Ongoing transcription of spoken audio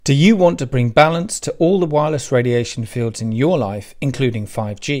Do you want to bring balance to all the wireless radiation fields in your life, including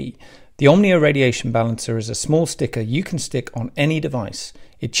 5G? The Omnia Radiation Balancer is a small sticker you can stick on any device.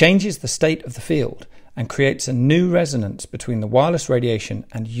 It changes the state of the field and creates a new resonance between the wireless radiation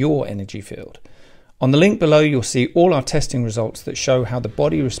and your energy field. On the link below, you'll see all our testing results that show how the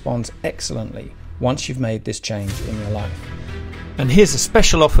body responds excellently once you've made this change in your life. And here's a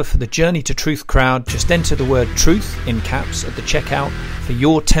special offer for the Journey to Truth crowd. Just enter the word truth in caps at the checkout for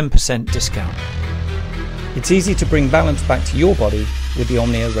your 10% discount. It's easy to bring balance back to your body with the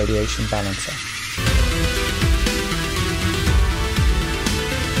Omnia Radiation Balancer.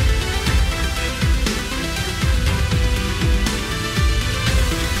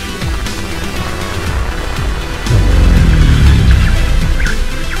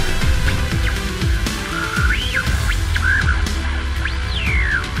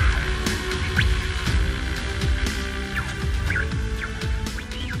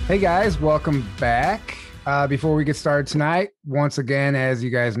 Hey guys, welcome back. Before we get started tonight, once again, as you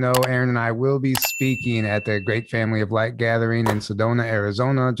guys know, Aaron and I will be speaking at the Great Family of Light Gathering in Sedona,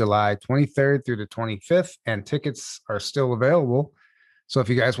 Arizona, July 23rd through the 25th, and tickets are still available. So if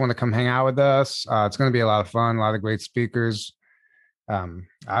you guys want to come hang out with us, it's going to be a lot of fun, a lot of great speakers. I don't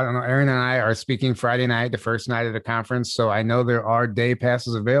know, Aaron and I are speaking Friday night, the first night of the conference, so I know there are day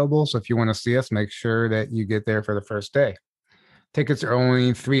passes available. So if you want to see us, make sure that you get there for the first day. Tickets are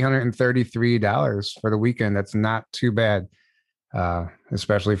only $333 for the weekend. That's not too bad,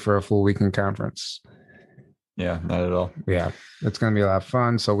 especially for a full weekend conference. Yeah, not at all. Yeah, it's going to be a lot of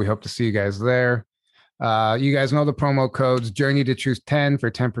fun. So we hope to see you guys there. You guys know the promo codes Journey to Truth 10 for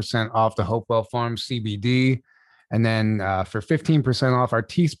 10% off the Hopewell Farms CBD. And then for 15% off our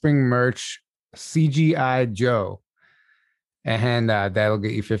Teespring merch, CGI Joe. And that'll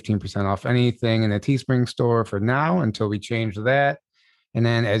get you 15% off anything in the Teespring store for now until we change that. And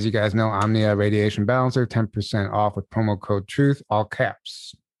then, as you guys know, Omnia Radiation Balancer, 10% off with promo code TRUTH, all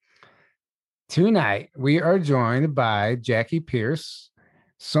caps. Tonight, we are joined by Jackie Pierce.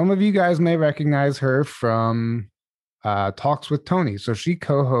 Some of you guys may recognize her from Talks with Tony. So she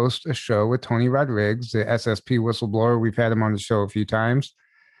co-hosts a show with Tony Rodriguez, the SSP whistleblower. We've had him on the show a few times.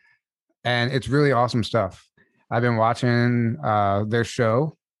 And it's really awesome stuff. I've been watching their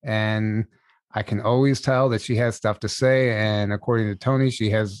show, and I can always tell that she has stuff to say. And according to Tony, she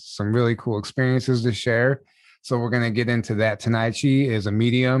has some really cool experiences to share. So we're going to get into that tonight. She is a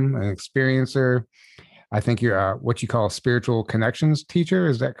medium, an experiencer. I think you're what you call a spiritual connections teacher.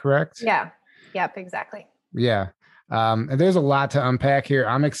 Is that correct? Yeah. Yep, exactly. Yeah. And there's a lot to unpack here.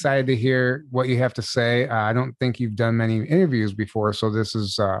 I'm excited to hear what you have to say. I don't think you've done many interviews before, so this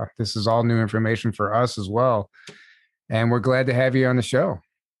is all new information for us as well. And we're glad to have you on the show.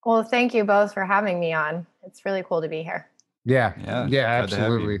 Well, thank you both for having me on. It's really cool to be here. Yeah,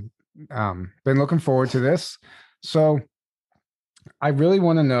 absolutely. Been looking forward to this. So I really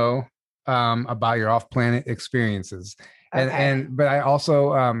want to know about your off-planet experiences. Okay. But I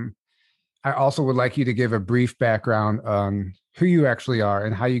also would like you to give a brief background on who you actually are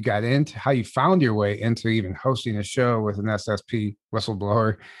and how you found your way into even hosting a show with an SSP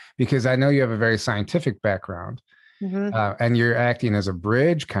whistleblower, because I know you have a very scientific background, and you're acting as a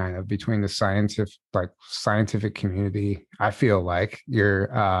bridge kind of between the scientific community. I feel like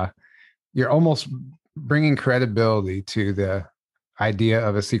you're almost bringing credibility to the idea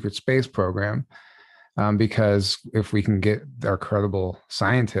of a secret space program. Because if we can get our credible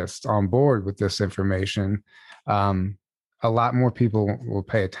scientists on board with this information, a lot more people will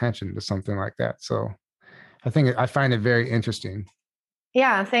pay attention to something like that. So I find it very interesting.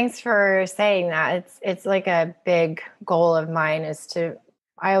 Yeah, thanks for saying that. It's like a big goal of mine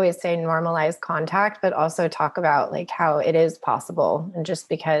I always say normalize contact, but also talk about like how it is possible. And just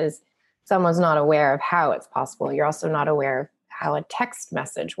because someone's not aware of how it's possible, you're also not aware of how a text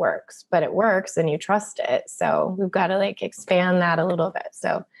message works, but it works and you trust it. So we've got to like expand that a little bit.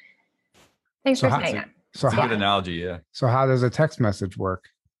 So thanks for saying that. It's a good analogy. Yeah. So how does a text message work?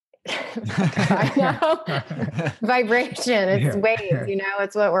 I know. Vibration. It's waves,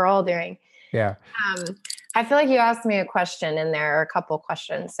 it's what we're all doing. Yeah. I feel like you asked me a question and there are a couple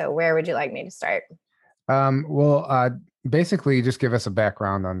questions. So where would you like me to start? Basically just give us a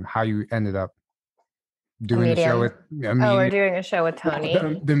background on how you ended up doing a show with we're doing a show with Tony,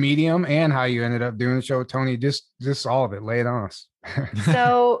 the medium, and how you ended up doing the show with Tony. Just all of it. Lay it on us.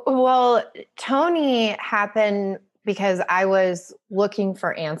 So, Tony happened because I was looking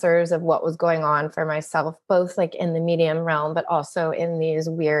for answers of what was going on for myself, both like in the medium realm, but also in these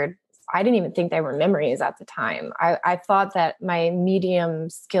weird, I didn't even think they were memories at the time. I thought that my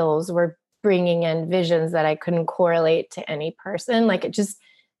medium skills were bringing in visions that I couldn't correlate to any person. Like it just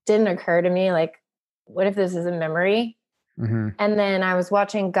didn't occur to me, like, what if this is a memory? Mm-hmm. And then I was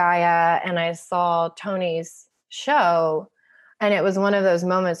watching Gaia and I saw Tony's show. And it was one of those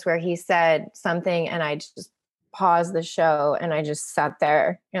moments where he said something and I just paused the show and I just sat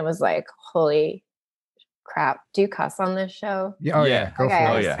there and was like, holy crap. Do you cuss on this show? Yeah. Oh yeah. Go Okay,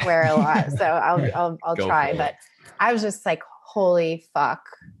 for I it. yeah. swear a lot. So I'll Go try. for it. But I was just like, holy fuck.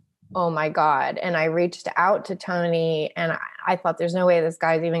 Oh my God. And I reached out to Tony and I thought there's no way this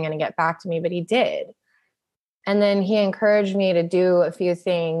guy's even going to get back to me, but he did. And then he encouraged me to do a few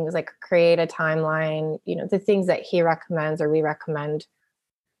things, like create a timeline, you know, the things that he recommends or we recommend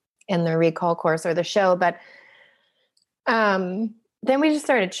in the recall course or the show. But then we just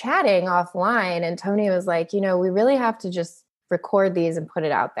started chatting offline and Tony was like, you know, we really have to just record these and put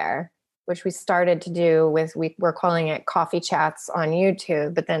it out there, which we started to do with, we're calling it coffee chats on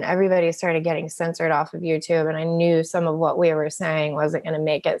YouTube, but then everybody started getting censored off of YouTube. And I knew some of what we were saying wasn't going to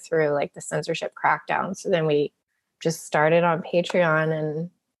make it through like the censorship crackdown. So then we just started on Patreon and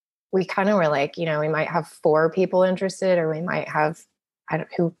we kind of were like, you know, we might have 4 people interested or we might have,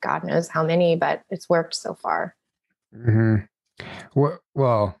 God knows how many, but it's worked so far. Mm-hmm.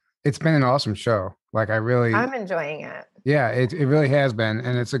 Well, it's been an awesome show. Like I'm enjoying it. Yeah, it really has been.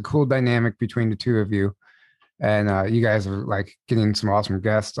 And it's a cool dynamic between the two of you. And you guys are like getting some awesome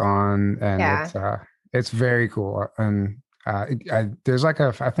guests on and it's very cool. And there's like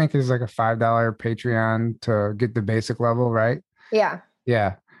I think there's like a $5 Patreon to get the basic level, right? Yeah.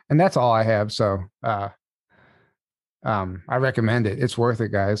 Yeah. And that's all I have. So I recommend it. It's worth it,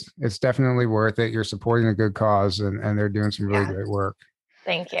 guys. It's definitely worth it. You're supporting a good cause and they're doing some really great work.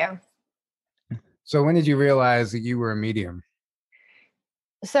 Thank you. So when did you realize that you were a medium?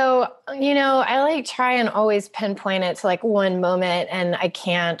 So, you know, I like try and always pinpoint it to like one moment and I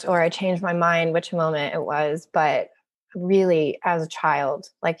can't, or I change my mind which moment it was. But really as a child,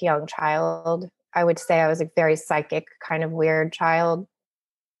 like young child, I would say I was a very psychic, kind of weird child.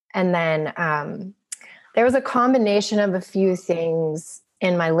 And then there was a combination of a few things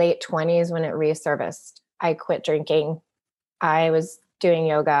in my late 20s when it resurfaced. I quit drinking. I was doing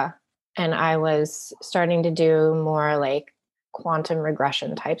yoga and I was starting to do more like quantum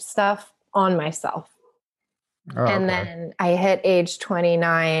regression type stuff on myself. Oh, and okay. then I hit age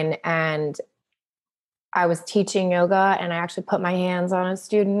 29 and I was teaching yoga and I actually put my hands on a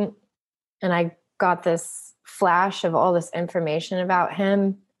student and I got this flash of all this information about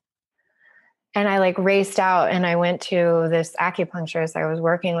him. And I like raced out and I went to this acupuncturist I was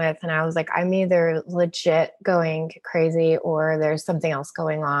working with. And I was like, I'm either legit going crazy or there's something else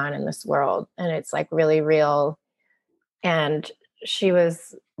going on in this world. And it's like really real. And she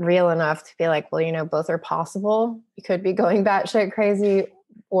was real enough to be like, well, you know, both are possible. You could be going batshit crazy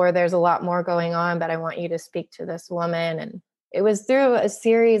or there's a lot more going on, but I want you to speak to this woman. And it was through a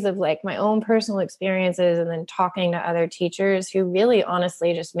series of like my own personal experiences and then talking to other teachers who really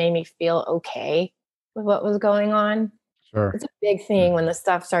honestly just made me feel okay with what was going on. Sure. It's a big thing when the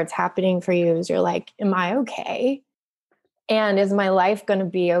stuff starts happening for you is you're like, am I okay? And is my life going to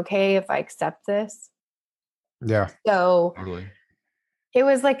be okay if I accept this? Yeah. So Totally. it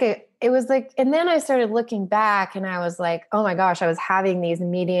was like, and then I started looking back and I was like, oh my gosh, I was having these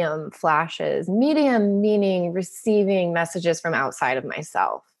medium flashes, medium meaning receiving messages from outside of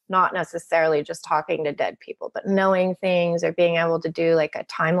myself, not necessarily just talking to dead people, but knowing things or being able to do like a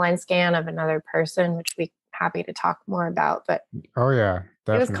timeline scan of another person, which we're happy to talk more about. But oh yeah,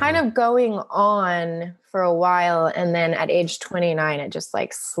 definitely. It was kind of going on for a while. And then at age 29, it just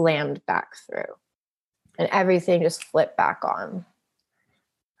like slammed back through and everything just flipped back on.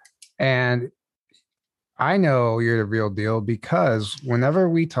 And I know you're the real deal because whenever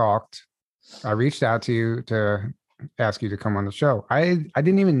we talked, I reached out to you to ask you to come on the show. I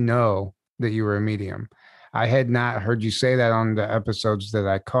didn't even know that you were a medium. I had not heard you say that on the episodes that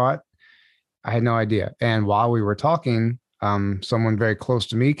I caught. I had no idea. And while we were talking, someone very close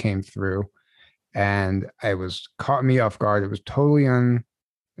to me came through and caught me off guard. It was totally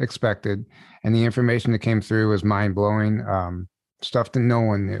unexpected. And the information that came through was mind blowing, stuff that no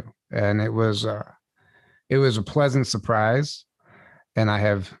one knew. And it was a pleasant surprise. And I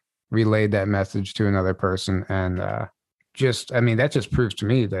have relayed that message to another person. And that just proves to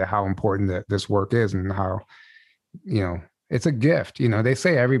me that how important that this work is and how, you know, it's a gift. You know, they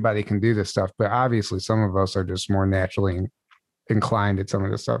say everybody can do this stuff, but obviously some of us are just more naturally inclined at some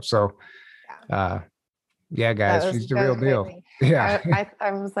of this stuff. So, yeah, guys, she's the real deal. Crazy. Yeah.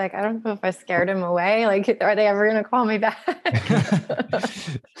 I was like, I don't know if I scared him away. Like, are they ever going to call me back?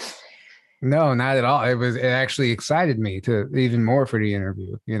 No, not at all. It actually excited me to even more for the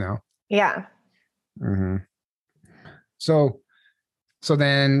interview, you know? Yeah. Mm-hmm. So So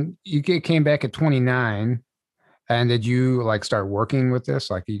then came back at 29, and did you like start working with this?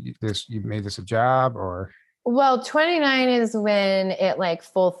 Like you made this a job, or? Well, 29 is when it like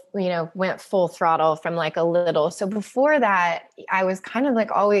went full throttle from like a little. So before that, I was kind of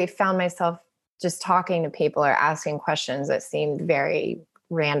like always found myself just talking to people or asking questions that seemed very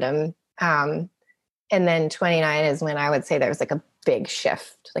random. And then 29 is when I would say there was like a big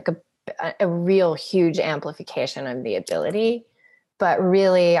shift, like a real huge amplification of the ability. But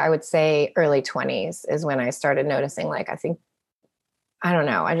really, I would say early 20s is when I started noticing, like, I don't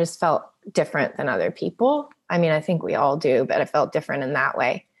know, I just felt different than other people. I mean, I think we all do, but I felt different in that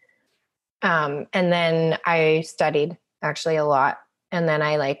way. And then I studied actually a lot. And then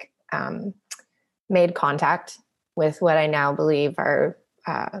I made contact with what I now believe are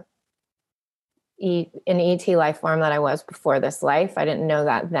an ET life form that I was before this life. I didn't know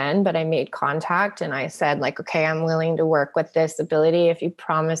that then, but I made contact and I said, like, okay, I'm willing to work with this ability if you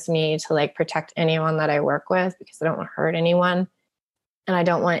promise me to like protect anyone that I work with, because I don't want to hurt anyone. And I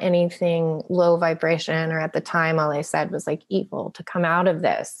don't want anything low vibration, or at the time, all they said was like evil to come out of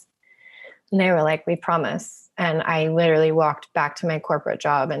this. And they were like, we promise. And I literally walked back to my corporate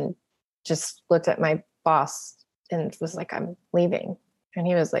job and just looked at my boss and was like, I'm leaving. And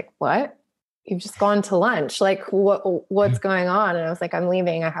he was like, what? You've just gone to lunch. Like, what's going on? And I was like, I'm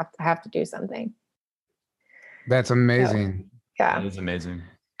leaving. I have to do something. That's amazing. So, yeah. That is amazing.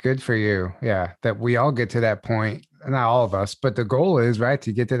 Good for you. Yeah. That we all get to that point. Not all of us, but the goal is, right,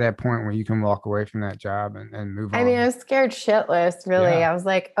 to get to that point where you can walk away from that job and move on. I mean, I was scared shitless, really. Yeah. I was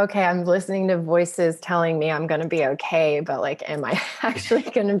like, okay, I'm listening to voices telling me I'm going to be okay, but like, am I actually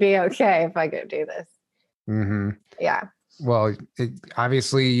going to be okay if I go do this? Mm-hmm. Yeah. Well,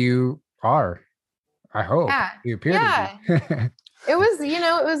 obviously you are. I hope. Yeah. You appear to be. It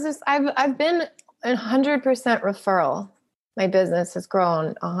was just, I've been 100% referral. My business has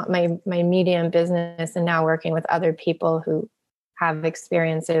grown, my medium business, and now working with other people who have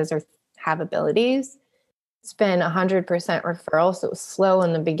experiences or have abilities. It's been 100% referral. So it was slow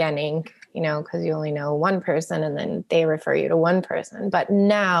in the beginning, because you only know one person and then they refer you to one person. But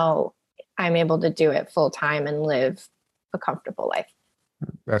now I'm able to do it full time and live a comfortable life.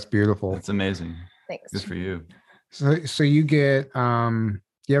 That's beautiful. That's amazing. Thanks. Good for you. So you get,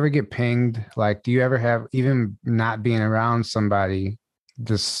 you ever get pinged? Like, do you ever have, even not being around somebody,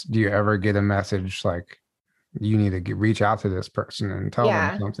 do you ever get a message like you need to reach out to this person and tell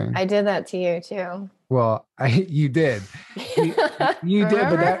them something? I did that to you too. Well, you did, you did,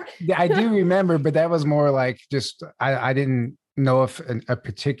 but I do remember, but that was more like just, I didn't know if a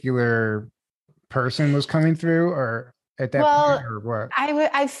particular person was coming through or at that point or what.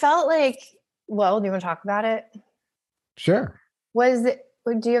 I felt like, do you want to talk about it? Sure.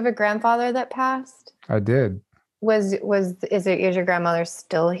 Do you have a grandfather that passed? I did. Is your grandmother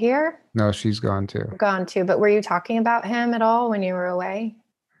still here? No, she's gone too. Gone too. But were you talking about him at all when you were away?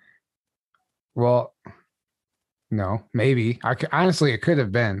 Well, no, maybe. Honestly, it could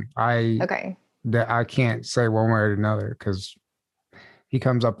have been. I can't say one way or another because he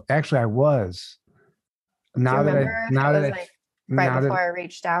comes up. Actually, I was. Now that I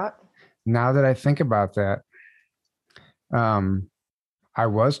reached out. Now that I think about that, I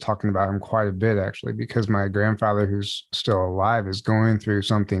was talking about him quite a bit actually, because my grandfather, who's still alive, is going through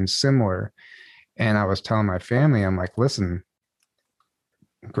something similar. And I was telling my family, I'm like, listen,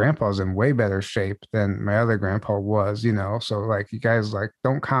 grandpa's in way better shape than my other grandpa was, so like, you guys like,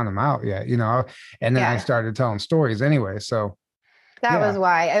 don't count him out yet, and then I started telling stories anyway. So that was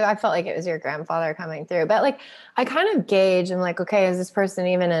why I felt like it was your grandfather coming through. But like, I kind of gauge and like, okay, is this person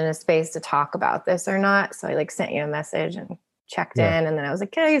even in a space to talk about this or not? So I like sent you a message and checked in, and then I was like,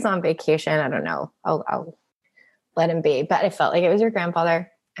 okay, he's on vacation. I don't know. I'll let him be. But I felt like it was your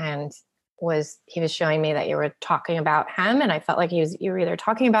grandfather, and he was showing me that you were talking about him. And I felt like you were either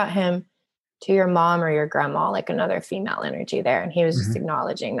talking about him to your mom or your grandma, like another female energy there. And he was just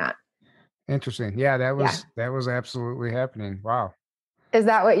acknowledging that. Interesting. Yeah, that was absolutely happening. Wow. Is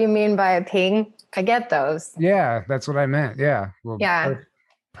that what you mean by a ping? I get those. Yeah, that's what I meant. Yeah. Well,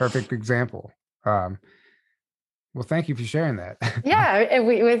 perfect example. Well, thank you for sharing that. Yeah,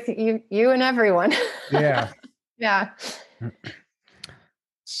 with you and everyone. Yeah. Yeah.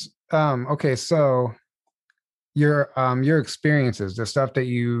 Okay, so your experiences, the stuff that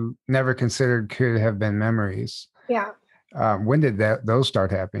you never considered could have been memories. Yeah. When did those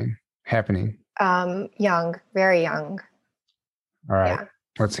start happening? Young, very young. All right.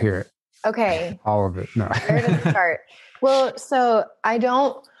 Let's hear it. Okay. All of it. No. Where does it start? Well, so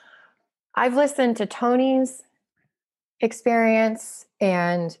I've listened to Tony's experience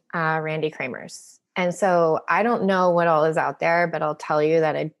and Randy Kramer's And so I don't know what all is out there, but I'll tell you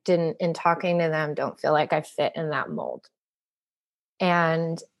that I didn't, in talking to them, don't feel like I fit in that mold.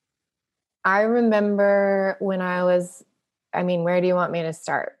 And I remember when I was, I mean, where do you want me to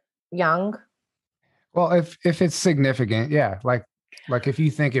start? Young? Well, if it's significant, yeah, like if you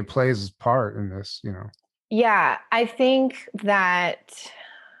think it plays a part in this, Yeah, I think that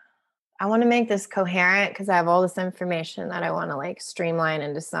I want to make this coherent because I have all this information that I want to like streamline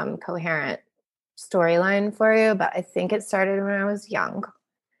into some coherent storyline for you. But I think it started when I was young.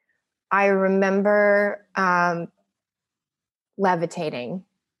 I remember levitating.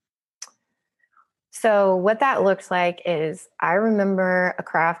 So what that looks like is I remember a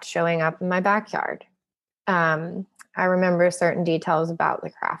craft showing up in my backyard. I remember certain details about the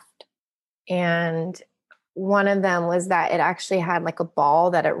craft. And one of them was that it actually had like a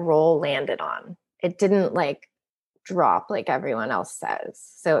ball that it roll landed on. It didn't like drop like everyone else says.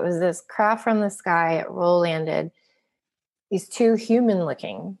 So it was this craft from the sky, it roll landed. These two human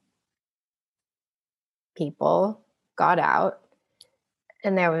looking people got out,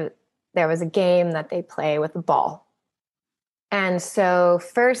 and there was a game that they play with a ball. And so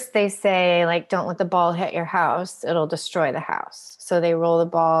first they say, like, don't let the ball hit your house. It'll destroy the house. So they roll the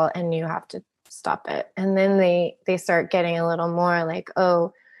ball and you have to stop it. And then they start getting a little more like,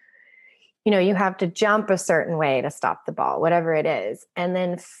 oh, you have to jump a certain way to stop the ball, whatever it is. And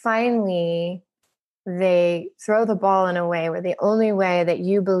then finally they throw the ball in a way where the only way that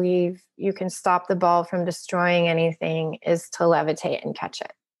you believe you can stop the ball from destroying anything is to levitate and catch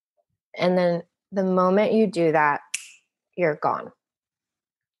it. And then the moment you do that, you're gone.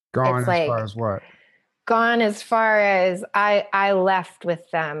 Gone it's as like, far as what? Gone as far as I left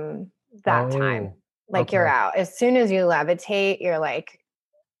with them that time. Like okay. You're out. As soon as you levitate, you're like,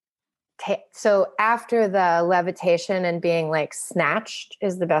 so after the levitation and being like snatched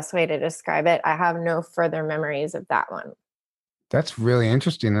is the best way to describe it. I have no further memories of that one. That's really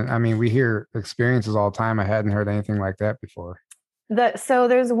interesting. I mean, we hear experiences all the time. I hadn't heard anything like that before. So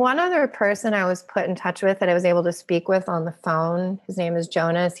there's one other person I was put in touch with that I was able to speak with on the phone. His name is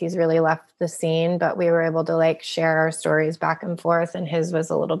Jonas. He's really left the scene, but we were able to like share our stories back and forth, and his was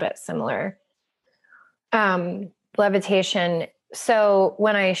a little bit similar. Levitation. So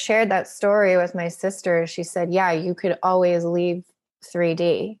when I shared that story with my sister, she said, yeah, you could always leave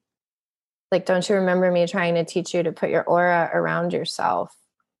 3D. Like, don't you remember me trying to teach you to put your aura around yourself?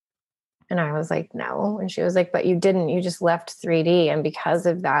 And I was like, no. And she was like, but you didn't, you just left 3D. And because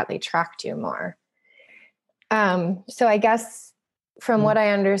of that, they tracked you more. So I guess from what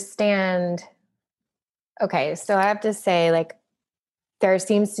I understand, okay, so I have to say, like, there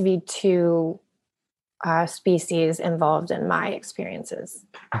seems to be two species involved in my experiences.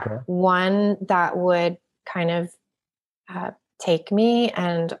 Okay. One that would kind of take me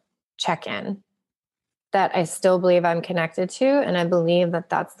and check in, that I still believe I'm connected to. And I believe that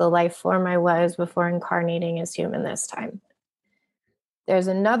that's the life form I was before incarnating as human this time. There's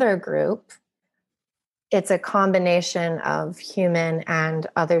another group. It's a combination of human and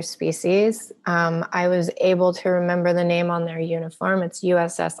other species. I was able to remember the name on their uniform. It's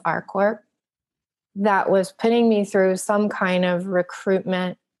USS ArCorp. That was putting me through some kind of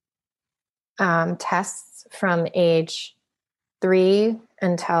recruitment tests from age 3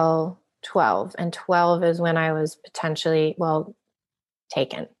 until 12. And 12 is when I was potentially,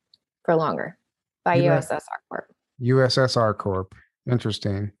 taken for longer by USS ArCorp. USS ArCorp.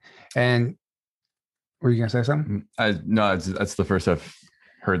 Interesting. And were you going to say something? No, that's the first I've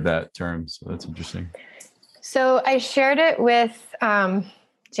heard that term. So that's interesting. So I shared it with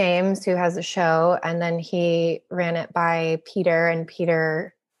James, who has a show, and then he ran it by Peter, and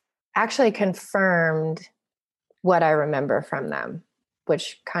Peter actually confirmed what I remember from them,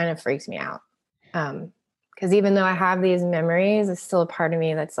 which kind of freaks me out. Because even though I have these memories, it's still a part of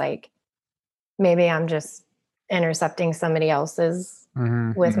me that's like, maybe I'm just intercepting somebody else's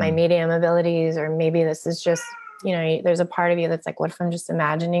with my medium abilities, or maybe this is just, there's a part of you that's like, what if I'm just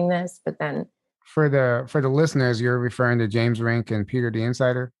imagining this? But then for the listeners, you're referring to James Rink and Peter the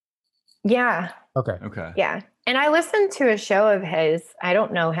Insider? Yeah. Okay. Yeah. And I listened to a show of his. I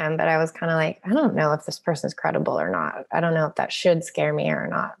don't know him, but I was kind of like, I don't know if this person's credible or not. I don't know if that should scare me or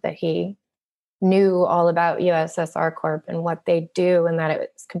not, that he knew all about USS ArCorp and what they do, and that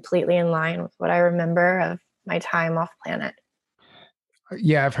it was completely in line with what I remember of my time off planet.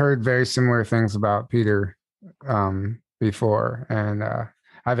 Yeah, I've heard very similar things about Peter before. And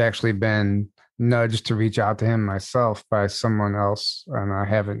I've actually been nudged to reach out to him myself by someone else. And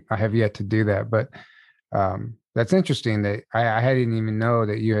I have yet to do that. But that's interesting that I didn't even know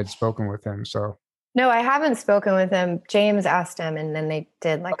that you had spoken with him. So No, I haven't spoken with him. James asked him, and then they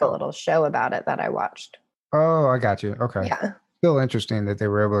did like a little show about it that I watched. Oh, I got you. Okay. Yeah. Still interesting that they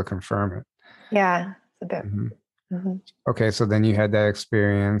were able to confirm it. Yeah. It's a bit. Mhm. Mhm. Okay, so then you had that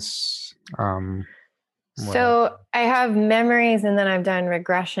experience. So I have memories, and then I've done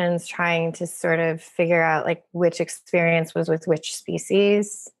regressions trying to sort of figure out like which experience was with which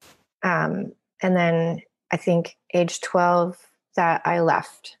species. And then I think age 12 that I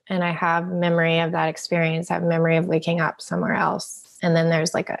left, and I have memory of that experience. I have memory of waking up somewhere else. And then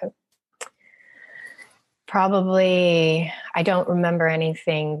there's like probably, I don't remember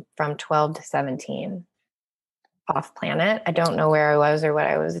anything from 12 to 17 off planet. I don't know where I was or what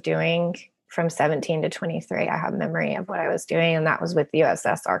I was doing. From 17 to 23, I have memory of what I was doing, and that was with the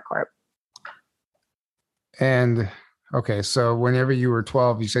USS ArcCorp. And okay, so whenever you were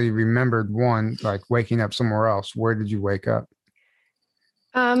 12, you said you remembered one, like waking up somewhere else. Where did you wake up?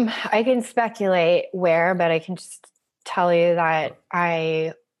 I can speculate where, but I can just tell you that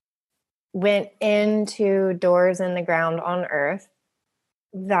I went into doors in the ground on Earth,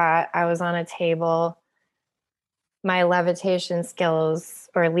 that I was on a table. My levitation skills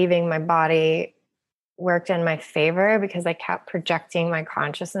or leaving my body worked in my favor because I kept projecting my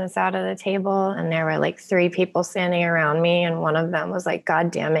consciousness out of the table. And there were like 3 people standing around me. And one of them was like,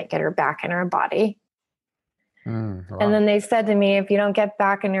 God damn it, get her back in her body. Wow. And then they said to me, if you don't get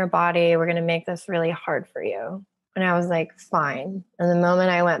back in your body, we're going to make this really hard for you. And I was like, fine. And the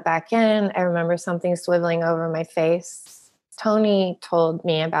moment I went back in, I remember something swiveling over my face. Tony told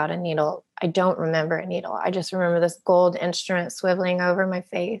me about a needle. I don't remember a needle. I just remember this gold instrument swiveling over my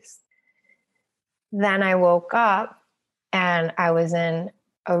face. Then I woke up and I was in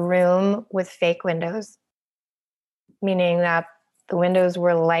a room with fake windows, meaning that the windows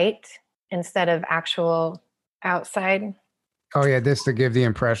were light instead of actual outside. Oh yeah, this to give the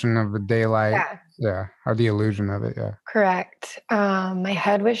impression of the daylight. Yeah. Yeah, or the illusion of it. Yeah. Correct. My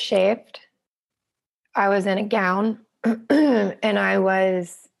head was shaved. I was in a gown and I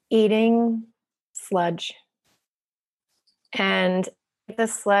was eating sludge. And the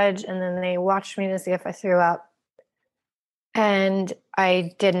sludge, and then they watched me to see if I threw up. And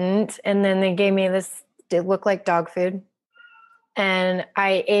I didn't. And then they gave me this, it looked like dog food. And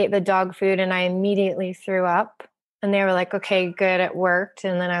I ate the dog food and I immediately threw up. And they were like, okay, good, it worked.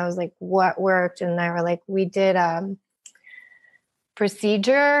 And then I was like, what worked? And they were like, we did a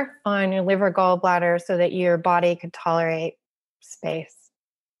procedure on your liver gallbladder so that your body could tolerate space.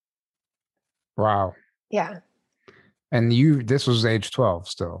 Wow. Yeah. And this was age 12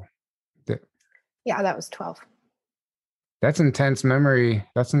 still. Yeah, that was 12. That's intense memory.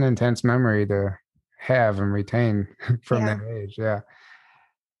 That's an intense memory to have and retain from that age. Yeah.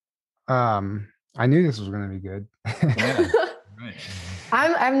 I knew this was going to be good. Yeah. Right.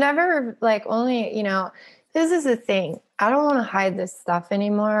 I've never like only, this is the thing. I don't want to hide this stuff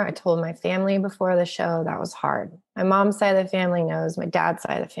anymore. I told my family before the show that was hard. My mom's side of the family knows. My dad's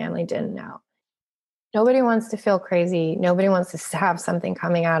side of the family didn't know. Nobody wants to feel crazy. Nobody wants to have something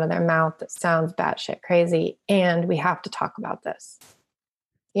coming out of their mouth that sounds batshit crazy. And we have to talk about this.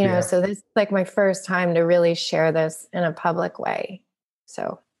 So this is like my first time to really share this in a public way.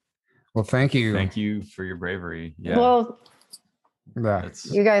 So. Well, thank you. Thank you for your bravery. Yeah. Well, Yeah.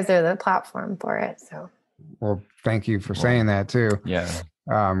 you guys are the platform for it. So. Well, thank you for saying that too. Yeah.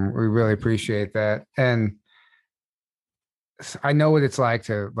 We really appreciate that. And I know what it's like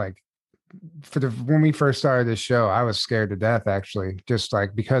to when we first started this show, I was scared to death, actually, just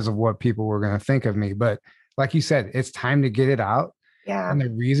like because of what people were going to think of me. But like you said, it's time to get it out. Yeah. And the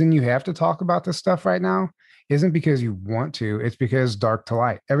reason you have to talk about this stuff right now isn't because you want to, it's because dark to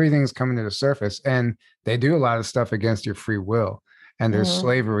light, everything's coming to the surface, and they do a lot of stuff against your free will. And there's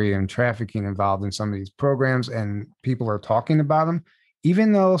slavery and trafficking involved in some of these programs, and people are talking about them.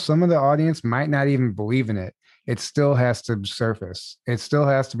 Even though some of the audience might not even believe in it, it still has to surface. It still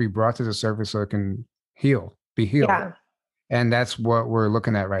has to be brought to the surface so it can be healed. Yeah. And that's what we're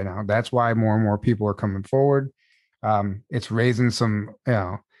looking at right now. That's why more and more people are coming forward. It's raising some,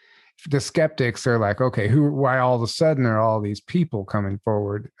 the skeptics are like, okay, why all of a sudden are all these people coming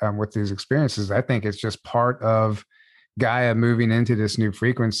forward with these experiences? I think it's just part of Gaia moving into this new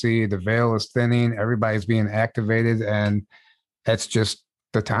frequency. The veil is thinning, everybody's being activated, and that's just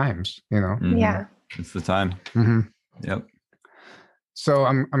the times, Mhm. Yeah. It's the time. Mm-hmm. Yep. So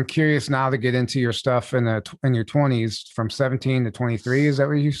I'm curious now to get into your stuff in your 20s from 17 to 23. Is that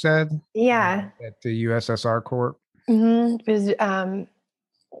what you said? Yeah. At the USSR Corp. It was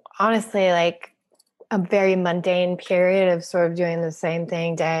honestly like a very mundane period of sort of doing the same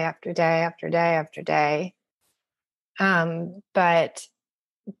thing day after day after day after day. But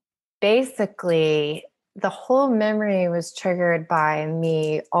basically the whole memory was triggered by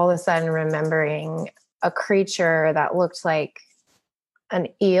me all of a sudden remembering a creature that looked like an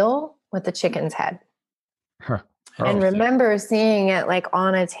eel with a chicken's head. Huh. And remember seeing it like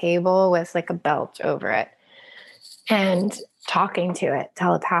on a table with like a belt over it and talking to it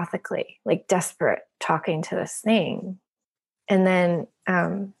telepathically, like desperate, talking to this thing. And then,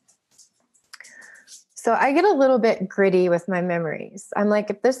 so I get a little bit gritty with my memories. I'm like,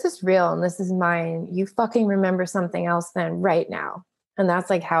 if this is real and this is mine, you fucking remember something else then right now. And that's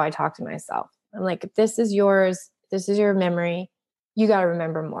like how I talk to myself. I'm like, if this is yours, this is your memory, you got to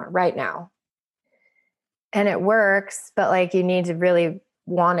remember more right now. And it works, but like you need to really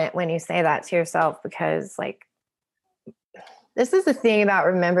want it when you say that to yourself, because like this is the thing about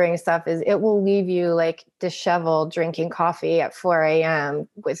remembering stuff is it will leave you like disheveled drinking coffee at 4 a.m.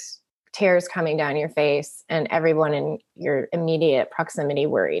 with tears coming down your face and everyone in your immediate proximity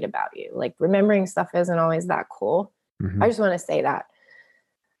worried about you. Like remembering stuff isn't always that cool. I just want to say that.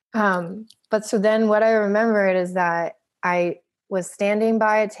 But so then what I remembered is that I was standing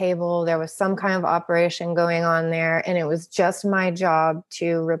by a table. There was some kind of operation going on there, and it was just my job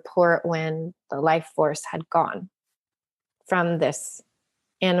to report when the life force had gone from this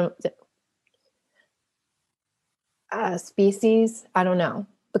animal species. I don't know,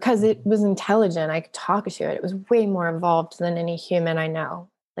 because it was intelligent. I could talk to it. It was way more evolved than any human I know.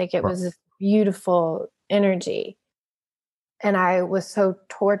 Like it was this beautiful energy. And I was so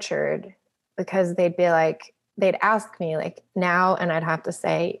tortured because they'd be like, they'd ask me like now, and I'd have to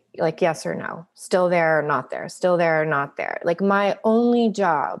say like, yes or no, still there or not there, still there or not there. Like my only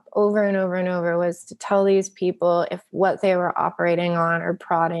job over and over and over was to tell these people if what they were operating on or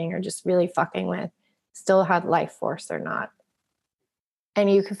prodding or just really fucking with still had life force or not.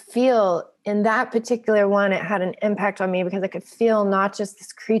 And you could feel in that particular one, it had an impact on me because I could feel not just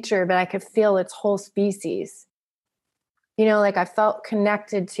this creature, but I could feel its whole species. You know, like I felt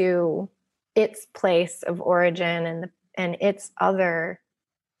connected to its place of origin and its other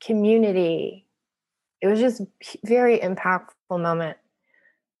community. It was just very impactful moment.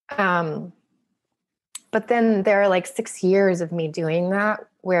 But then there are like 6 years of me doing that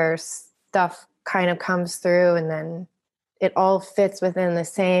where stuff kind of comes through and then it all fits within the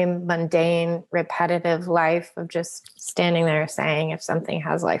same mundane, repetitive life of just standing there saying if something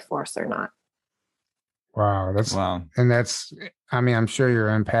has life force or not. Wow. And that's, I mean, I'm sure you're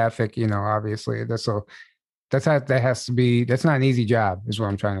empathic, you know, obviously that's not an easy job is what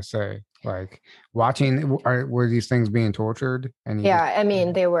I'm trying to say. Like watching, were these things being tortured? And I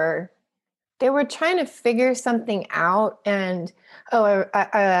mean, they were trying to figure something out and,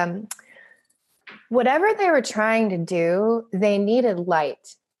 whatever they were trying to do, they needed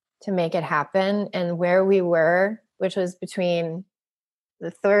light to make it happen. And where we were, which was between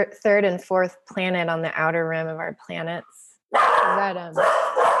the third and fourth planet on the outer rim of our planets.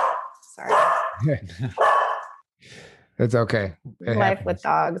 Sorry. It's okay. Life with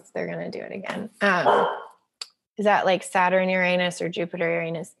dogs. They're going to do it again. Is that like Saturn, Uranus, or Jupiter,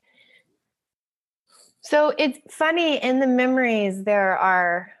 Uranus? So it's funny in the memories, there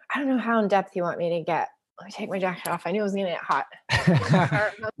are, I don't know how in depth you want me to get. Let me take my jacket off. I knew it was going to get hot.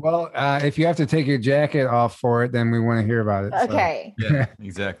 Well, if you have to take your jacket off for it, then we want to hear about it. Okay. So. Yeah,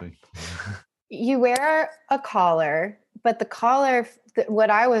 exactly. You wear a collar, but the collar,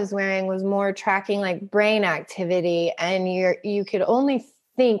 what I was wearing was more tracking like brain activity, and you could only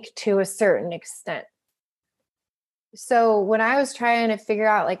think to a certain extent. So when I was trying to figure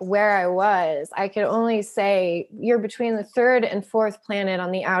out like where I was, I could only say you're between the third and fourth planet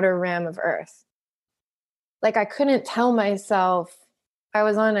on the outer rim of Earth. Like I couldn't tell myself I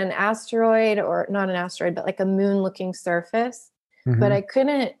was on an asteroid, or not an asteroid, but like a moon looking surface. But I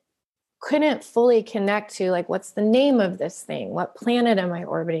couldn't fully connect to like, what's the name of this thing? What planet am I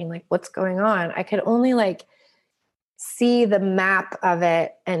orbiting? Like what's going on? I could only like see the map of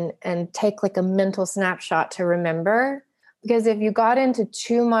it and take like a mental snapshot to remember. Because if you got into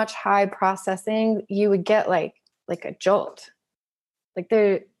too much high processing, you would get like a jolt.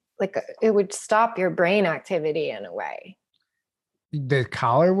 It would stop your brain activity in a way. The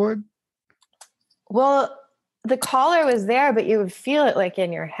collar would? Well, the collar was there, but you would feel it like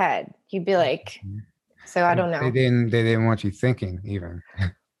in your head. You'd be like, so I don't know. They didn't want you thinking even.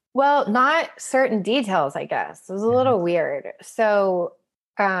 Well, not certain details, I guess. It was a little weird. So,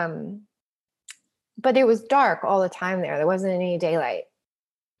 but it was dark all the time there. There wasn't any daylight.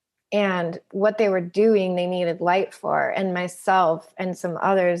 And what they were doing, they needed light for. And myself and some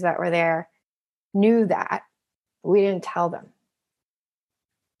others that were there knew that. But we didn't tell them.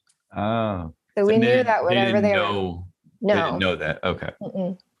 Oh. So we knew that whatever they they know, were. No. They didn't know that. Okay.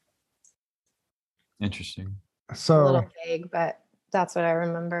 Mm-mm. Interesting. A So little vague, but that's what I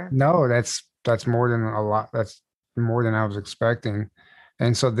remember. no, that's more than a lot. That's more than I was expecting.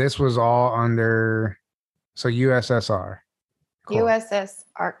 And so this was all under USSR. Corp. USS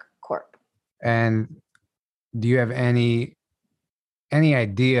Ark Corp. And do you have any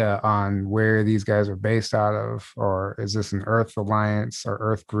idea on where these guys are based out of, or is this an Earth alliance or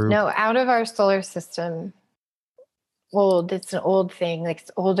Earth group? No, out of our solar system. Old. It's an old thing. Like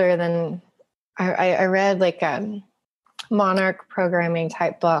it's older than I read like Monarch programming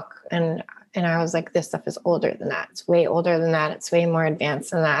type book, and I was like, this stuff is older than that. It's way older than that. It's way more advanced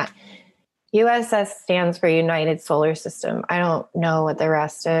than that. USS stands for United Solar System. I don't know what the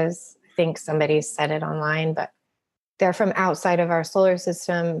rest is. I think somebody said it online, but they're from outside of our solar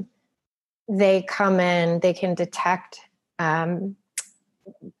system. They come in, they can detect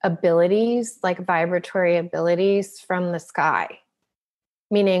abilities, like vibratory abilities from the sky.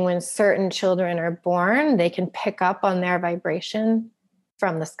 Meaning when certain children are born, they can pick up on their vibration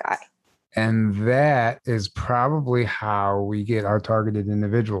from the sky. And that is probably how we get our targeted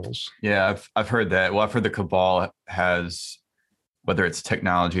individuals. Yeah, I've heard that. Well, I've heard the Cabal has, whether it's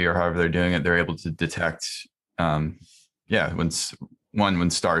technology or however they're doing it, they're able to detect, when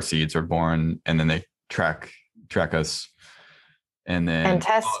star seeds are born, and then they track us, and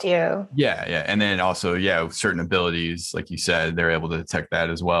test you. Yeah, and then also certain abilities, like you said, they're able to detect that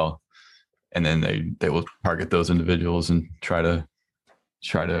as well, and then they will target those individuals and try to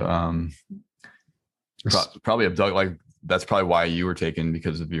probably abduct. Like that's probably why you were taken,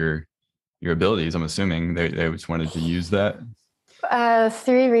 because of your abilities. I'm assuming they just wanted to use that.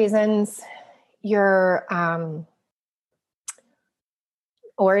 3 reasons. Your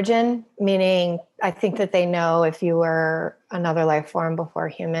origin, meaning I think that they know if you were another life form before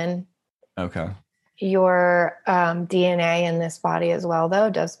human. Okay. Your DNA in this body as well,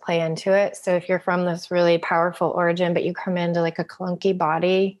 though, does play into it. So if you're from this really powerful origin, but you come into like a clunky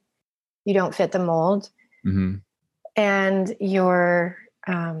body, you don't fit the mold. Mm-hmm. And your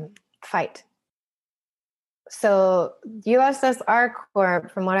fight. So USS Ark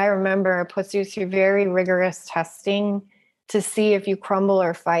Corp, from what I remember, puts you through very rigorous testing to see if you crumble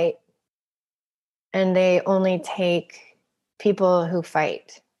or fight. And they only take people who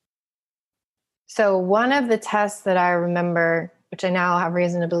fight. So one of the tests that I remember, which I now have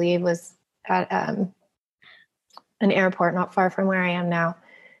reason to believe was at an airport not far from where I am now.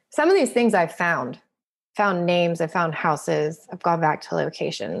 Some of these things I've found names, I found houses, I've gone back to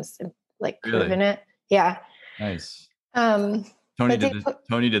locations, like proven it. Yeah. Nice. Tony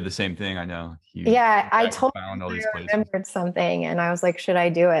did the same thing. I know. I told him I remembered something, and I was like, should I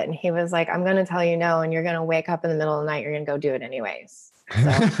do it? And he was like, I'm going to tell you no, and you're going to wake up in the middle of the night. You're going to go do it anyways.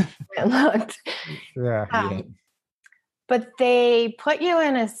 So I looked. Yeah. But they put you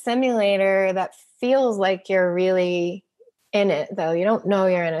in a simulator that feels like you're really in it, though. You don't know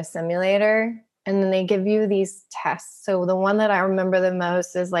you're in a simulator. And then they give you these tests. So the one that I remember the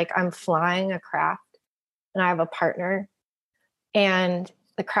most is like, I'm flying a craft and I have a partner, and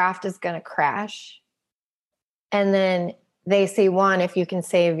the craft is going to crash. And then they say, 1, if you can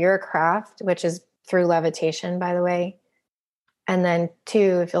save your craft, which is through levitation, by the way. And then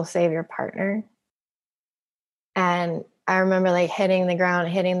 2, if you'll save your partner. And I remember like hitting the ground,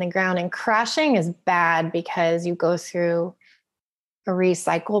 and crashing is bad because you go through a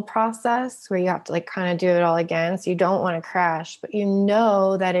recycle process where you have to like kind of do it all again. So you don't want to crash, but you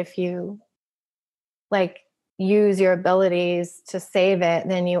know that if you like use your abilities to save it,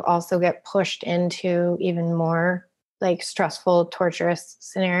 then you also get pushed into even more like stressful, torturous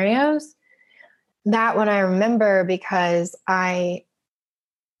scenarios. That one I remember because I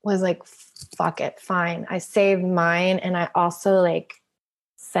was like, fuck it, fine. I saved mine, and I also like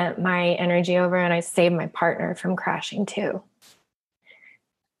sent my energy over, and I saved my partner from crashing too.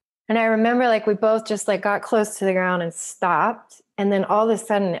 And I remember like we both just like got close to the ground and stopped. And then all of a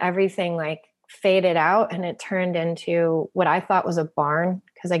sudden everything like faded out, and it turned into what I thought was a barn,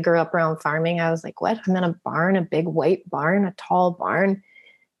 because I grew up around farming. I was like, what? I'm in a barn, a big white barn, a tall barn.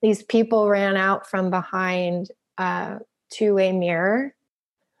 These people ran out from behind a two-way mirror,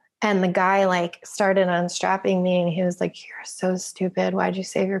 and the guy like started unstrapping me, and he was like, you're so stupid. Why'd you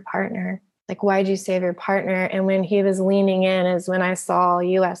save your partner? Like, why'd you save your partner? And when he was leaning in is when I saw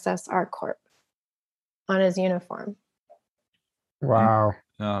USS Ark Corp on his uniform. Wow.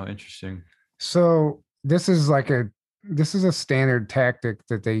 Oh, interesting. So this is a standard tactic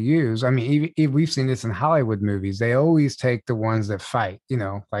that they use. I mean, we've seen this in Hollywood movies. They always take the ones that fight,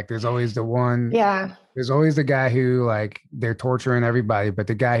 like there's always the one. Yeah. There's always the guy who like they're torturing everybody, but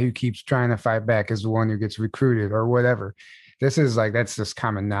the guy who keeps trying to fight back is the one who gets recruited or whatever. this is like, that's just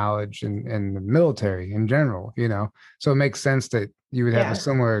common knowledge in the military in general, you know? So it makes sense that you would have a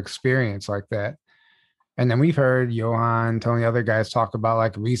similar experience like that. And then we've heard Johan, Tony, other guys talk about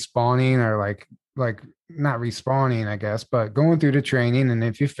like respawning or like not respawning, I guess, but going through the training. And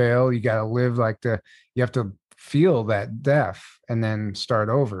if you fail, you got to live you have to feel that death and then start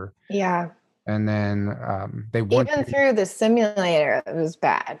over. Yeah. And then they want even through the simulator, it was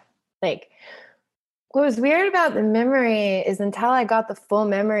bad. Like, what was weird about the memory is until I got the full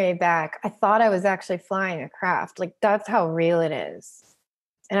memory back, I thought I was actually flying a craft. Like, that's how real it is.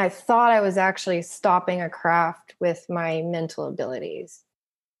 And I thought I was actually stopping a craft with my mental abilities.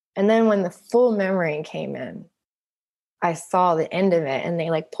 And then when the full memory came in, I saw the end of it, and they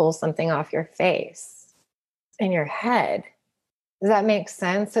like pull something off your face and your head. Does that make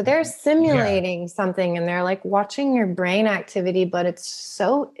sense? So they're simulating something, and they're like watching your brain activity, but it's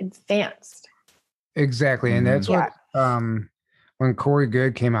so advanced. Exactly. And that's what, when Corey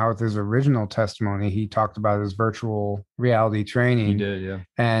Good came out with his original testimony, he talked about his virtual reality training. He did, yeah.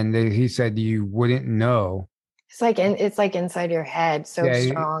 And he said you wouldn't know. It's like inside your head, so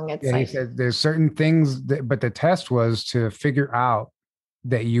strong. He said there's certain things, but the test was to figure out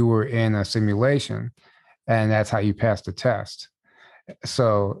that you were in a simulation, and that's how you passed the test.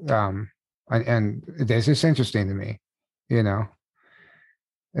 So, and it's just interesting to me, you know.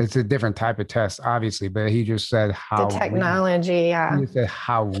 It's a different type of test, obviously, but he just said how the technology, He said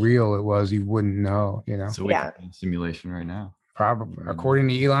how real it was. You wouldn't know, you know. So we are in simulation right now. Probably, according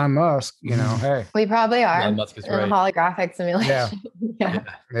to Elon Musk, you know. Hey, we probably are. Elon Musk is right. A holographic simulation.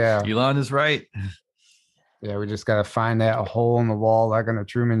 Yeah. Elon is right. Yeah, we just got to find that hole in the wall, like on the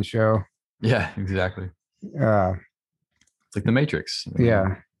Truman Show. Yeah, exactly. It's like the Matrix.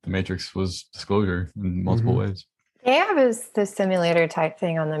 The Matrix was disclosure in multiple ways. They have the simulator type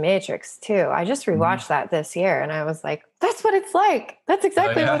thing on the Matrix too. I just rewatched that this year, and I was like, "That's what it's like. That's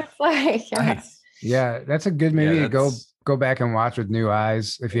exactly what it's like." Yeah, that's a good movie to go back and watch with new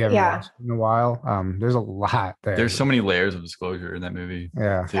eyes if you haven't watched it in a while. There's a lot there. There's so many layers of disclosure in that movie.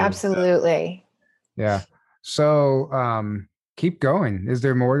 Yeah, too. Absolutely. Yeah. So keep going. Is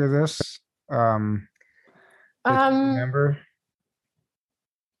there more to this? Remember?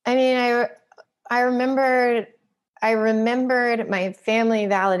 I mean, I remembered my family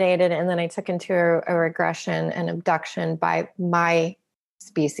validated, and then I took into a regression and abduction by my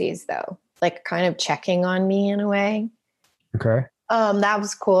species, though, like kind of checking on me in a way. Okay. That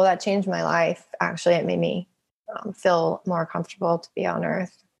was cool. That changed my life. Actually, it made me feel more comfortable to be on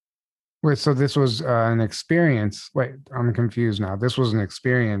Earth. Wait, so this was an experience. Wait, I'm confused now. This was an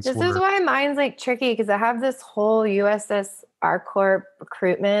experience. This is why mine's like tricky, because I have this whole USS ArcCorp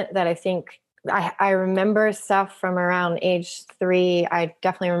recruitment that I think I remember stuff from around age 3. I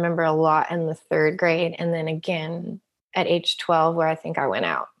definitely remember a lot in the 3rd grade, and then again at age 12, where I think I went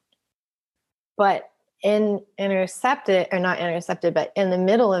out. But but in the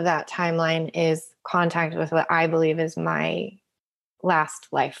middle of that timeline is contact with what I believe is my last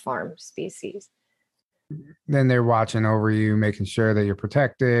life form species. Then they're watching over you, making sure that you're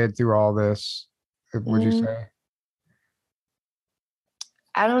protected through all this. Would you say?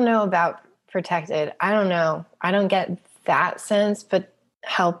 I don't know about protected. I don't know. I don't get that sense, but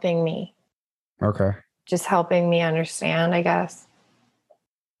helping me. Okay. Just helping me understand, I guess.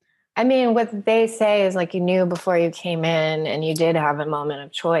 I mean, what they say is like you knew before you came in, and you did have a moment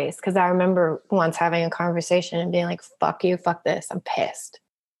of choice. Because I remember once having a conversation and being like, fuck you, fuck this, I'm pissed.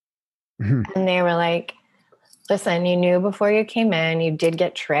 And they were like, listen, you knew before you came in, you did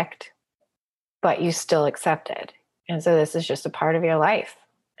get tricked, but you still accepted. And so this is just a part of your life.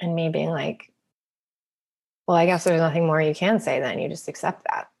 And me being like, well, I guess there's nothing more you can say then. You just accept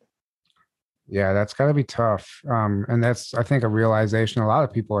that. Yeah, that's got to be tough. And that's, I think, a realization a lot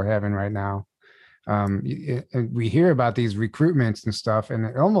of people are having right now. We hear about these recruitments and stuff, and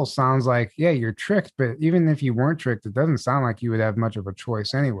it almost sounds like, yeah, you're tricked. But even if you weren't tricked, it doesn't sound like you would have much of a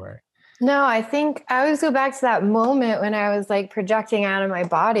choice anyway. No, I think I always go back to that moment when I was like projecting out of my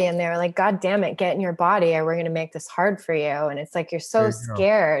body, and they were like, God damn it, get in your body, or we're going to make this hard for you. And it's like, you're so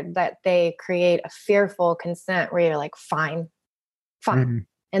scared that they create a fearful consent where you're like, fine. Mm-hmm.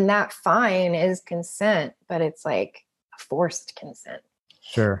 And that fine is consent, but it's like a forced consent.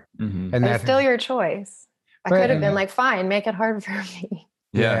 Sure. Mm-hmm. And that's still your choice. I could have been like, fine, make it hard for me.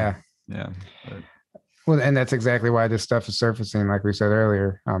 Yeah. Well, and that's exactly why this stuff is surfacing, like we said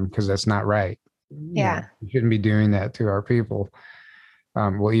earlier, because that's not right. Yeah. You shouldn't be doing that to our people.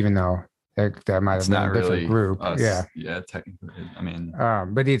 Well, even though that might have been a different group. Us. Yeah. Yeah, technically. I mean,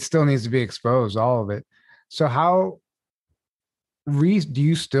 but it still needs to be exposed, all of it. So how do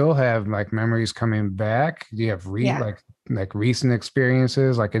you still have like memories coming back? Do you have like recent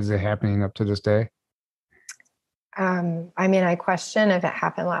experiences? Like, is it happening up to this day? I mean, I question if it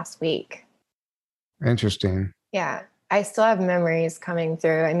happened last week. Interesting. Yeah, I still have memories coming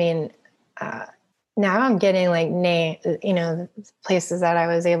through. I mean, now I'm getting like places that I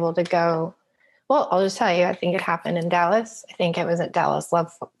was able to go. Well, I'll just tell you, I think it happened in Dallas. I think it was at Dallas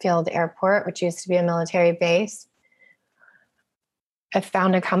Love Field Airport, which used to be a military base. I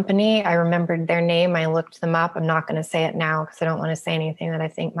found a company. I remembered their name. I looked them up. I'm not going to say it now because I don't want to say anything that I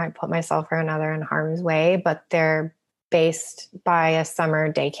think might put myself or another in harm's way, but they're based by a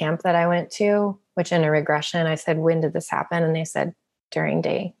summer day camp that I went to, which in a regression, I said, when did this happen? And they said during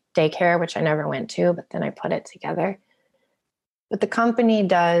daycare, which I never went to, but then I put it together. But the company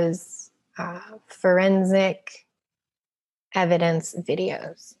does forensic evidence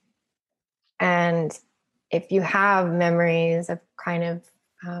videos. And if you have memories of kind of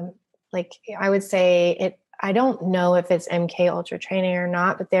like, I would say it, I don't know if it's MK Ultra training or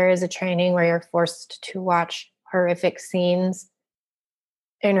not, but there is a training where you're forced to watch horrific scenes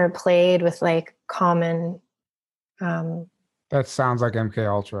interplayed with like common. That sounds like MK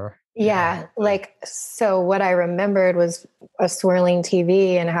Ultra. Yeah. Like, so what I remembered was a swirling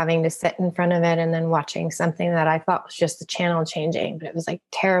TV and having to sit in front of it and then watching something that I thought was just the channel changing, but it was like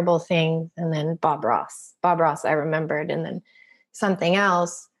terrible things. And then Bob Ross, I remembered, and then something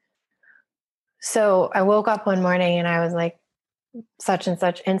else. So I woke up one morning and I was like, such and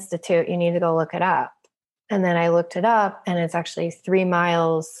such institute, you need to go look it up. And then I looked it up and it's actually 3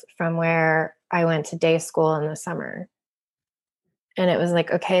 miles from where I went to day school in the summer. And it was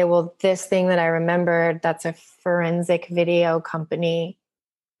like, okay, well, this thing that I remembered, that's a forensic video company,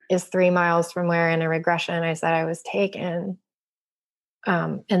 is 3 miles from where in a regression I said I was taken.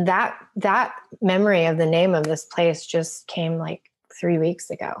 And that memory of the name of this place just came like 3 weeks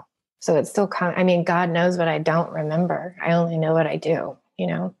ago. So it's still I mean, God knows what I don't remember. I only know what I do, you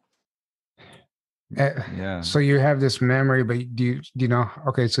know? Yeah. So you have this memory, but do you know,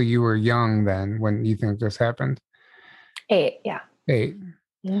 okay, so you were young then when you think this happened? 8, yeah. 8.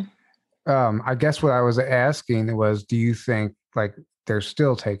 Yeah. I guess what I was asking was, do you think like they're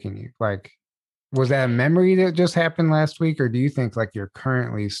still taking you? Like, was that a memory that just happened last week, or do you think like you're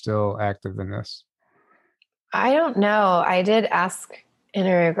currently still active in this? I don't know. I did ask in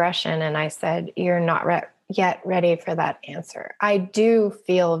a regression and I said, you're not yet ready for that answer. I do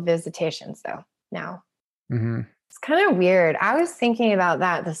feel visitations though now. Mm-hmm. It's kind of weird. I was thinking about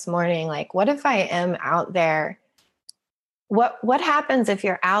that this morning. Like, what if I am out there? What happens if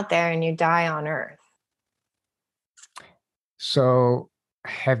you're out there and you die on Earth? So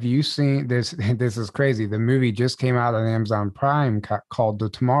have you seen this? This is crazy. The movie just came out on Amazon Prime called The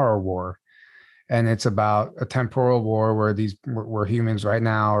Tomorrow War. And it's about a temporal war where humans right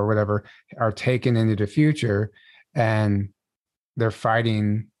now or whatever are taken into the future and they're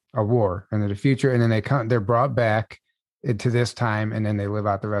fighting a war into the future. And then they're brought back into this time and then they live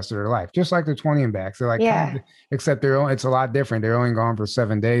out the rest of their life. Just like the 20 and backs. They're like, yeah. Except it's a lot different. They're only gone for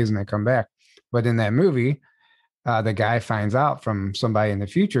 7 days and they come back. But in that movie, the guy finds out from somebody in the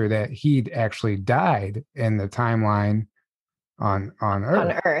future that he'd actually died in the timeline on Earth.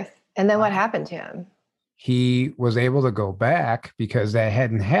 On Earth. And then what happened to him? He was able to go back because that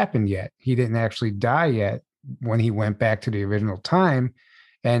hadn't happened yet. He didn't actually die yet when he went back to the original time.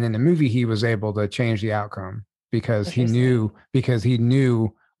 And in the movie, he was able to change the outcome because he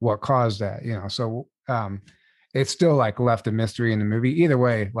knew what caused that, you know. So it's still like left a mystery in the movie. Either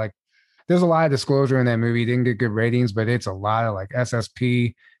way, like there's a lot of disclosure in that movie. It didn't get good ratings, but it's a lot of like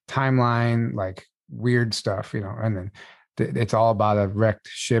SSP timeline, like weird stuff, you know, and then it's all about a wrecked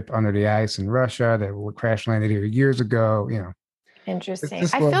ship under the ice in Russia that crash landed here years ago, you know. Interesting. I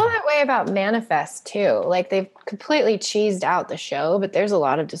feel that way about Manifest too. Like they've completely cheesed out the show, but there's a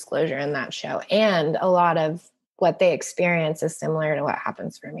lot of disclosure in that show. And a lot of what they experience is similar to what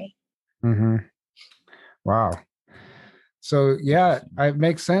happens for me. Mm-hmm. Wow. So yeah, it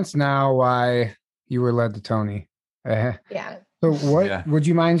makes sense now why you were led to Tony. Yeah. So would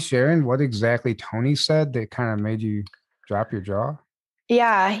you mind sharing what exactly Tony said that kind of made you drop your jaw?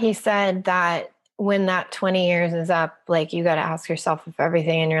 Yeah, he said that when that 20 years is up, like you got to ask yourself if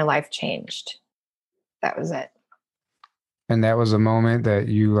everything in your life changed. That was it. And that was a moment that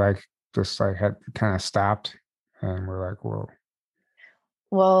you like just like had kind of stopped and we're like, whoa.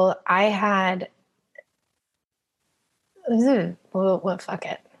 Well, I had, fuck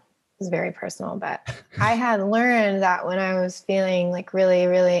it. It's very personal, but I had learned that when I was feeling like really,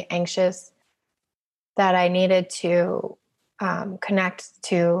 really anxious, that I needed to connect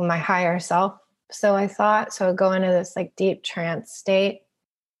to my higher self. So I thought, so I'd go into this like deep trance state,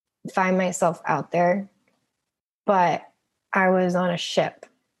 find myself out there. But I was on a ship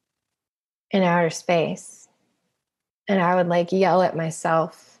in outer space, and I would like yell at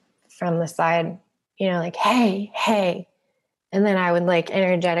myself from the side, you know, like, hey, hey. And then I would like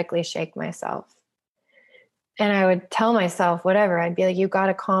energetically shake myself. And I would tell myself, whatever, I'd be like, you got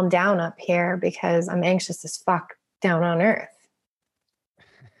to calm down up here because I'm anxious as fuck down on Earth.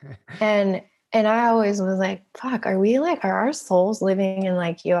 And I always was like, fuck, are our souls living in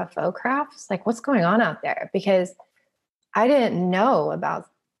like UFO crafts? Like, what's going on out there? Because I didn't know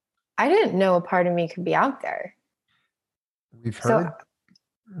a part of me could be out there. We've heard. So,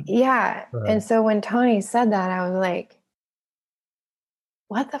 yeah. And so when Tony said that, I was like,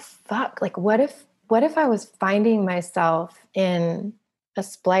 what the fuck? Like, what if I was finding myself in a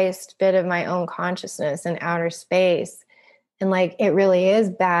spliced bit of my own consciousness in outer space? And like, it really is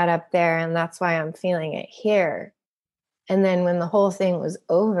bad up there. And that's why I'm feeling it here. And then when the whole thing was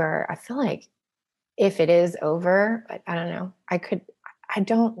over, I feel like if it is over, but I don't know, I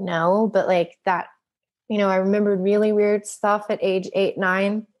don't know, but like that, you know, I remembered really weird stuff at age 8,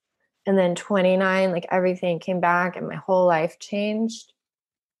 9, and then 29, like everything came back and my whole life changed.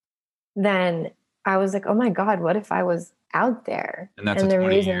 Then I was like, oh my God, what if I was out there? And that's the 20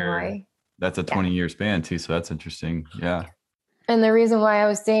 reason year, why. That's a 20-year span too. So that's interesting. Yeah. And the reason why I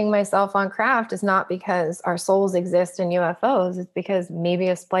was seeing myself on craft is not because our souls exist in UFOs. It's because maybe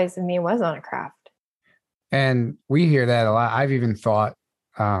a splice of me was on a craft. And we hear that a lot. I've even thought,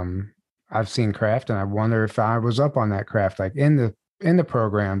 I've seen craft, and I wonder if I was up on that craft, like in the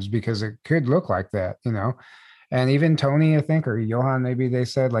programs, because it could look like that, you know. And even Tony, I think, or Johan, maybe they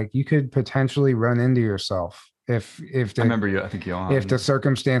said like you could potentially run into yourself if I remember you. I think Johan. If the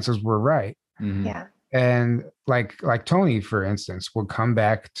circumstances were right. Mm-hmm. Yeah. And like Tony, for instance, would come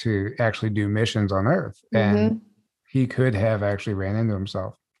back to actually do missions on Earth, and he could have actually ran into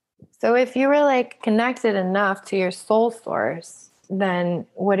himself. So if you were like connected enough to your soul source, then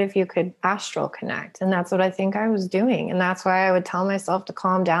what if you could astral connect? And that's what I think I was doing. And that's why I would tell myself to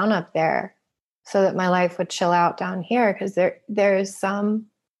calm down up there so that my life would chill out down here. Because there is some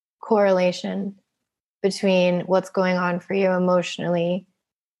correlation between what's going on for you emotionally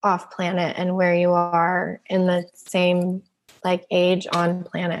off planet and where you are in the same like age on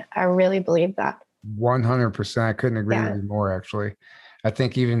planet. I really believe that. 100%. I couldn't agree with you more, actually. I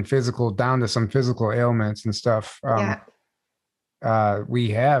think even physical, down to some physical ailments and stuff. We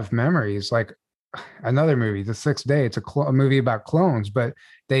have memories, like another movie, The Sixth Day. It's a movie about clones, but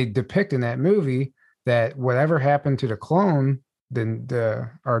they depict in that movie that whatever happened to the clone, the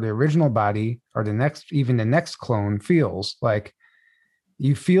original body or the next clone feels like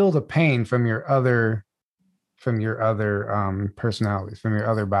you feel the pain from your other personalities, from your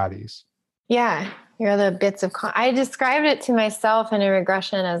other bodies. Yeah. Your other bits of, I described it to myself in a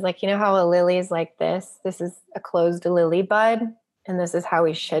regression as like, you know how a lily is like this is a closed lily bud, and this is how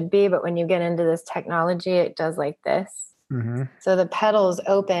we should be. But when you get into this technology, it does like this. Mm-hmm. So the petals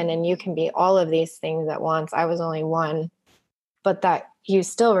open and you can be all of these things at once. I was only one, but that you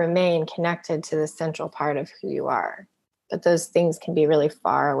still remain connected to the central part of who you are. But those things can be really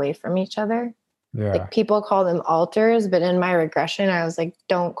far away from each other. Yeah. Like people call them altars, but in my regression, I was like,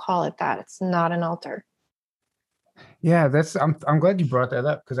 don't call it that. It's not an altar. Yeah, I'm glad you brought that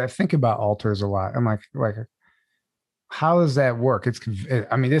up, because I think about altars a lot. I'm like, how does that work?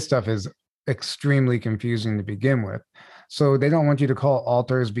 I mean, this stuff is extremely confusing to begin with. So they don't want you to call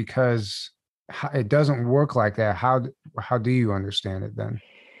altars because it doesn't work like that. How do you understand it then?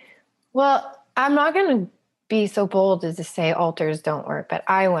 Well, I'm not going to be so bold as to say altars don't work, but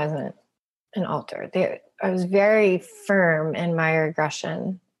I wasn't an altar. I was very firm in my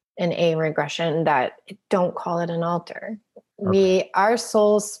regression, in a regression, that don't call it an altar. Okay. Our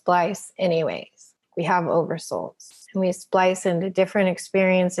souls splice anyways. We have oversouls, and we splice into different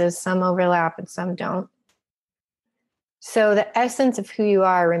experiences. Some overlap and some don't. So the essence of who you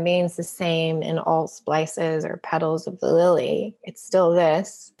are remains the same in all splices or petals of the lily. It's still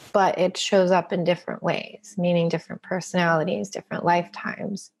this, but it shows up in different ways, meaning different personalities, different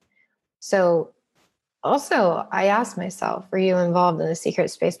lifetimes. So also, I asked myself, were you involved in the secret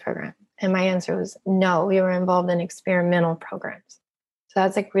space program? And my answer was no, we were involved in experimental programs. So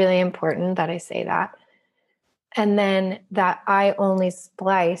that's like really important that I say that. And then that I only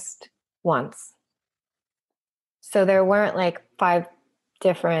spliced once. So there weren't like 5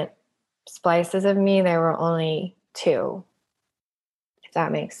 different splices of me. There were only 2, if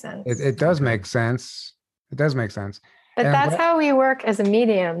that makes sense. It does make sense. It does make sense. But that's how we work as a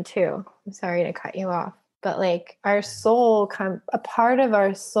medium too. I'm sorry to cut you off. But like our soul, a part of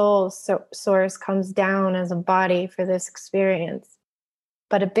our soul source comes down as a body for this experience.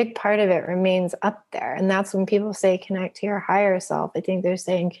 but a big part of it remains up there. And that's when people say connect to your higher self. I think they're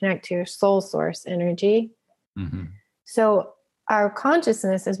saying connect to your soul source energy. Mm-hmm. So our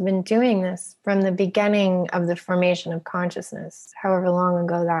consciousness has been doing this from the beginning of the formation of consciousness, however long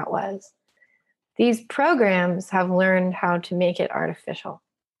ago that was. These programs have learned how to make it artificial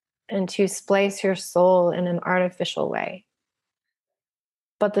and to splice your soul in an artificial way.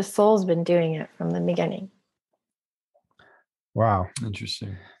 But the soul's been doing it from the beginning. Wow.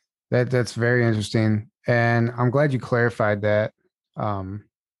 Interesting. That's very interesting. And I'm glad you clarified that.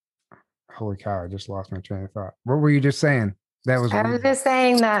 Holy cow, I just lost my train of thought. What were you just saying? I was just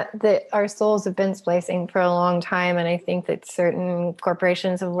saying that our souls have been splicing for a long time. And I think that certain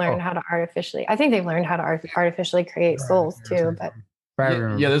corporations have learned how to artificially, I think they've learned how to artificially create souls too. But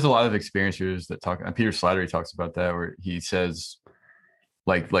yeah, there's a lot of experiencers that talk. Peter Slattery talks about that, where he says,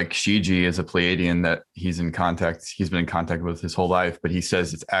 like Shiji is a Pleiadian that he's been in contact with his whole life, but he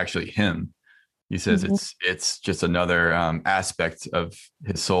says it's actually him. He says it's just another aspect of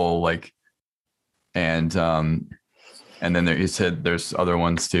his soul, like, and then he said there's other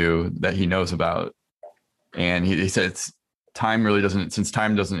ones too that he knows about, and he said time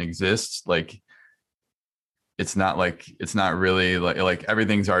doesn't exist, like it's not really like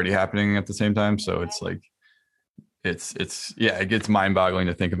everything's already happening at the same time, so it's like it's yeah, it gets mind-boggling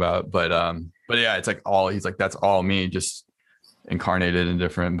to think about, but yeah, it's like he's like, that's all me, just incarnated in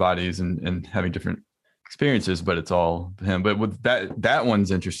different bodies and having different experiences, but it's all him. But with that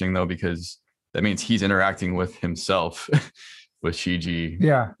one's interesting though, because that means he's interacting with himself with Shiji.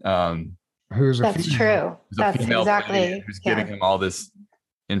 Yeah. That's true. That's exactly who's giving him all this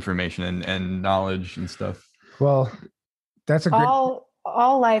information and knowledge and stuff. Well, that's all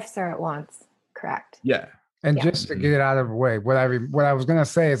lives are at once. Correct. Yeah. And just to get it out of the way, what I was going to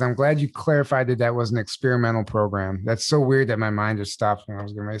say is I'm glad you clarified that was an experimental program. That's so weird that my mind just stopped when I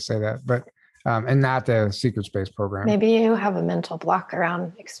was going to say that, but and not the secret space program. Maybe you have a mental block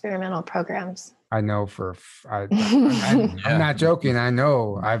around experimental programs. I know I'm not joking. I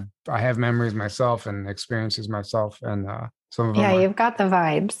know I have memories myself and experiences myself, and some of them. Yeah, you've got the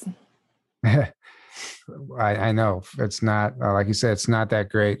vibes. I know it's not like you said. It's not that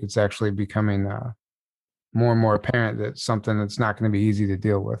great. It's actually becoming more and more apparent that something that's not going to be easy to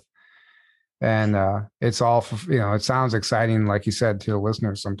deal with. And it's all, it sounds exciting, like you said, to the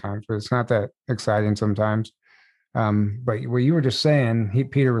listeners sometimes, but it's not that exciting sometimes. But what you were just saying,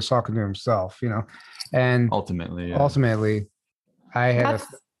 Peter was talking to himself, and ultimately, I had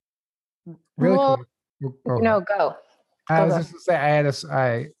go. I was just going to say, I had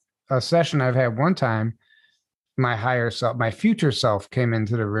a session I've had one time. My higher self, my future self, came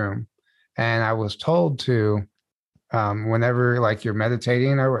into the room. And I was told to, whenever like you're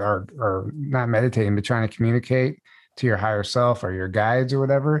meditating or not meditating, but trying to communicate to your higher self or your guides or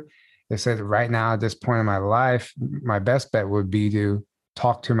whatever, they said right now at this point in my life, my best bet would be to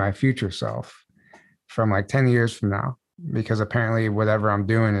talk to my future self from like 10 years from now, because apparently whatever I'm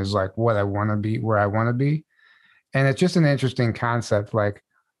doing is like what I want to be, where I want to be. And it's just an interesting concept. Like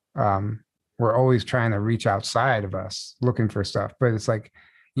we're always trying to reach outside of us looking for stuff, but it's like,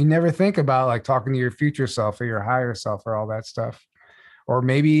 you never think about like talking to your future self or your higher self or all that stuff. Or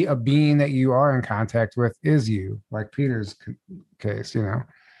maybe a being that you are in contact with is you, like Peter's case,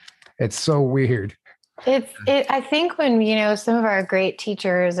 It's so weird. I think when, some of our great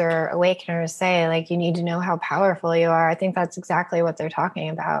teachers or awakeners say like, you need to know how powerful you are. I think that's exactly what they're talking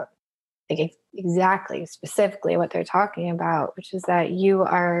about. Like exactly, specifically what they're talking about, which is that you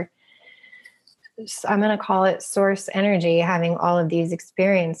are, I'm going to call it source energy, having all of these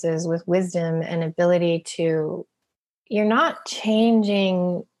experiences with wisdom and ability to, you're not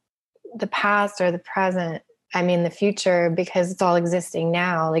changing the past or the present. I mean, the future, because it's all existing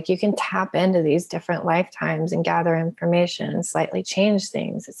now. Like you can tap into these different lifetimes and gather information and slightly change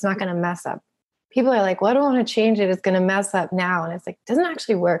things. It's not going to mess up. People are like, well, I don't want to change it. It's going to mess up now. And it's like, it doesn't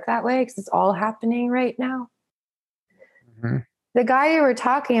actually work that way because it's all happening right now. Mm-hmm. The guy you were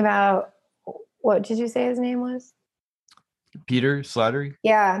talking about, what did you say his name was? Peter Slattery.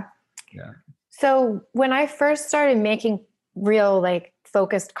 Yeah. So when I first started making real, like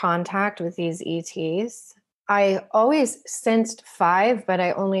focused contact with these ETs, I always sensed 5, but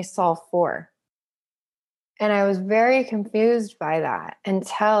I only saw 4. And I was very confused by that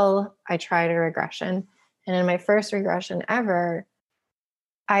until I tried a regression. And in my first regression ever,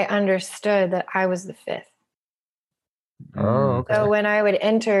 I understood that I was the 5th. Oh, okay. So when I would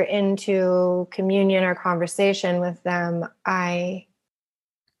enter into communion or conversation with them, I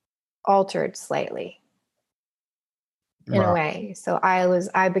altered slightly in a way. So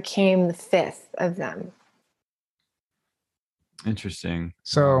I became the 5th of them. Interesting.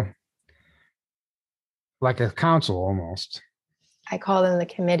 So like a council almost. I call them the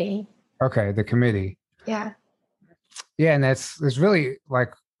committee. Okay, the committee. Yeah. Yeah, and it's really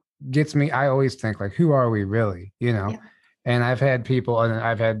like gets me. I always think like, who are we really? You know. Yeah. And I've had people, and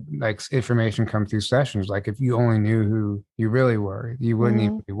I've had like information come through sessions. Like, if you only knew who you really were, you wouldn't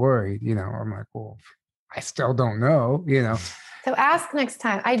even be worried. You know, I'm like, well, I still don't know. You know. So ask next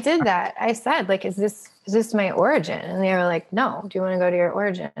time. I did that. I said, like, is this my origin? And they were like, no. Do you want to go to your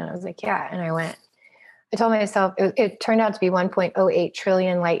origin? And I was like, yeah. And I went. I told myself it turned out to be 1.08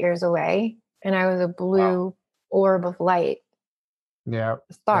 trillion light years away, and I was a blue orb of light. Yeah.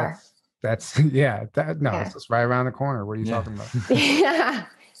 Star. That's yeah. It's just right around the corner. What are you talking about? Yeah.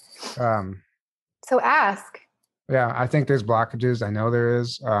 So ask. Yeah, I think there's blockages. I know there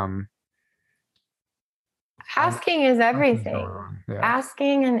is. Asking is everything. Yeah.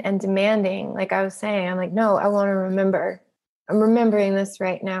 Asking and demanding. Like I was saying, I'm like, no, I want to remember. I'm remembering this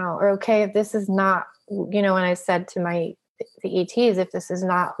right now. Or okay, if this is not, when I said to the ETs, if this is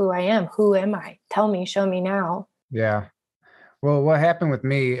not who I am, who am I? Tell me, show me now. Yeah. Well, what happened with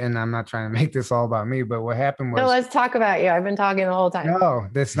me, and I'm not trying to make this all about me, but what happened was. No, let's talk about you. I've been talking the whole time. No,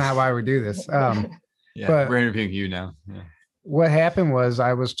 that's not why we do this. Yeah, but we're interviewing you now. Yeah. What happened was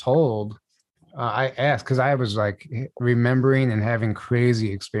I was told, I asked because I was like remembering and having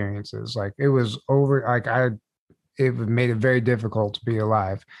crazy experiences. Like it was over, like it made it very difficult to be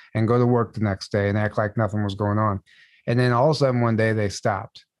alive and go to work the next day and act like nothing was going on. And then all of a sudden one day they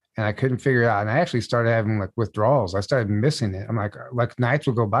stopped. And I couldn't figure it out. And I actually started having like withdrawals. I started missing it. I'm like nights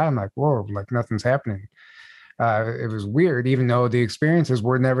would go by. I'm like, whoa, like nothing's happening. It was weird, even though the experiences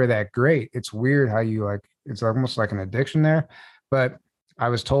were never that great. It's weird how you it's almost like an addiction there. But I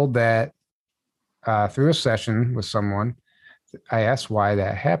was told that through a session with someone, I asked why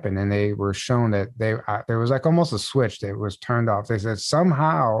that happened. And they were shown that there was like almost a switch that was turned off. They said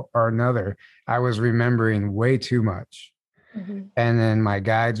somehow or another, I was remembering way too much. Mm-hmm. And then my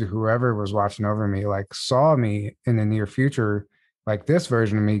guides or whoever was watching over me, like saw me in the near future, like this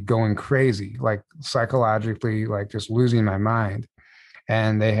version of me going crazy, like psychologically, like just losing my mind.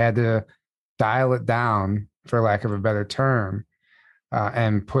 And they had to dial it down, for lack of a better term,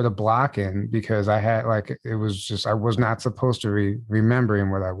 and put a block in because I had it was just, I was not supposed to be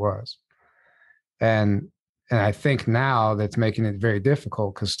remembering what I was. And I think now that's making it very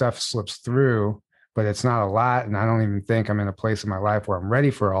difficult because stuff slips through, but it's not a lot. And I don't even think I'm in a place in my life where I'm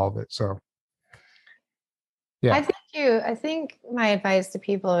ready for all of it. So, yeah. I think my advice to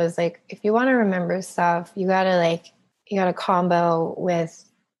people is like, if you want to remember stuff, you gotta combo with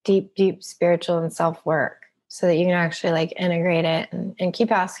deep spiritual and self work so that you can actually like integrate it and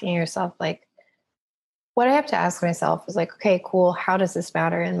keep asking yourself, like, what I have to ask myself is like, okay, cool. How does this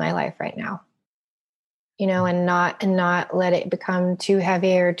matter in my life right now? And not let it become too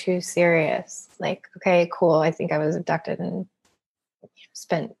heavy or too serious. Like, okay, cool. I think I was abducted and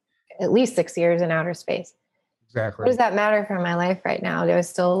spent at least 6 years in outer space. Exactly. What does that matter for my life right now? Do I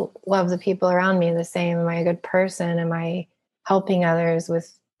still love the people around me the same? Am I a good person? Am I helping others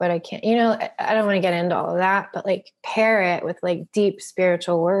with what I can? I don't want to get into all of that, but like pair it with like deep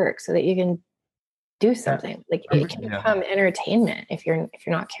spiritual work so that you can do something. Like it can become entertainment if you're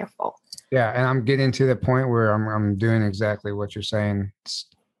not careful. Yeah, and I'm getting to the point where I'm doing exactly what you're saying.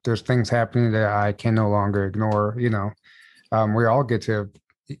 There's things happening that I can no longer ignore. We all get to,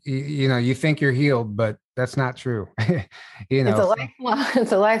 you think you're healed, but that's not true.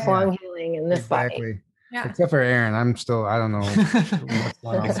 It's a lifelong healing in this body. Yeah. Except for Aaron, I'm still, I don't know. What's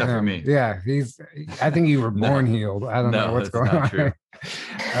going on Except for me. Yeah, I think you were born healed. I don't know what's going on. True.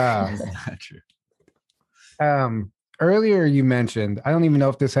 That's not true. Earlier you mentioned, I don't even know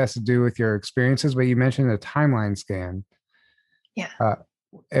if this has to do with your experiences, but you mentioned a timeline scan. Yeah.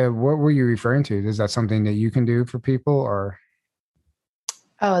 What were you referring to? Is that something that you can do for people or?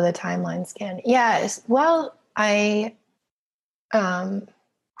 Oh, the timeline scan. Yes. Well, I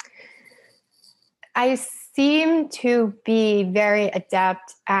seem to be very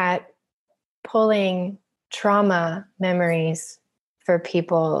adept at pulling trauma memories for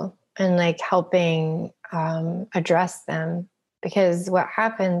people and like helping address them. Because what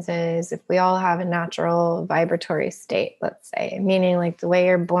happens is if we all have a natural vibratory state, let's say, meaning like the way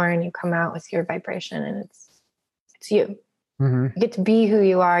you're born, you come out with your vibration and it's you. Mm-hmm. You get to be who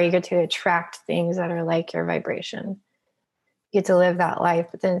you are. You get to attract things that are like your vibration. You get to live that life.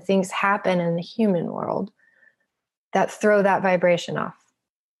 But then things happen in the human world that throw that vibration off.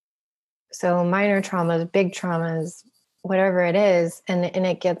 So minor traumas, big traumas, whatever it is, and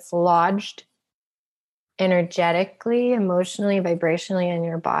it gets lodged energetically, emotionally, vibrationally in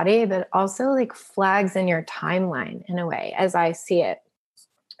your body, but also like flags in your timeline in a way, as I see it.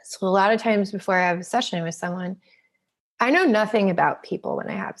 So a lot of times before I have a session with someone, I know nothing about people when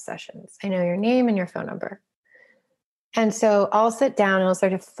I have sessions. I know your name and your phone number. And so I'll sit down and I'll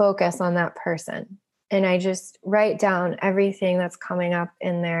start to focus on that person. And I just write down everything that's coming up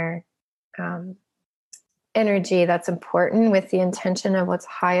in their energy that's important, with the intention of what's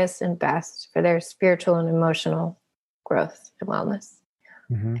highest and best for their spiritual and emotional growth and wellness.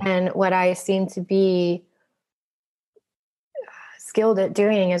 Mm-hmm. And what I seem to be skilled at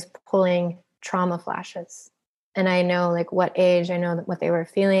doing is pulling trauma flashes. And I know like what age, I know what they were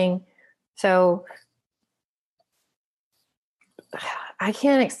feeling. So I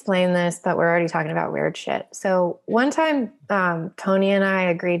can't explain this, but we're already talking about weird shit. So one time, Tony and I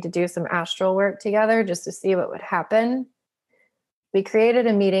agreed to do some astral work together just to see what would happen. We created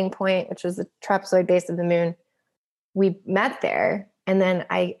a meeting point, which was the trapezoid base of the moon. We met there, and then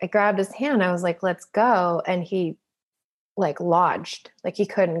I grabbed his hand. I was like, let's go. And he like lodged, like he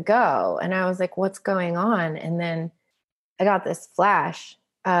couldn't go. And I was like, what's going on? And then I got this flash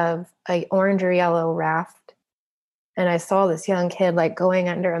of an orange or yellow raft. And I saw this young kid like going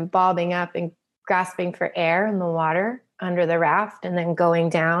under and bobbing up and grasping for air in the water under the raft and then going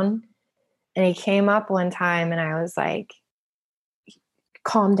down. And he came up one time and I was like,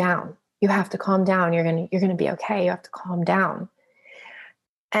 calm down. You have to calm down. You're going to be okay. You have to calm down.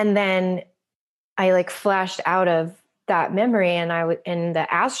 And then I like flashed out of that memory, and in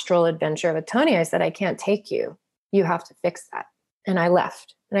the astral adventure with Tony, I said, I can't take you. You have to fix that. And I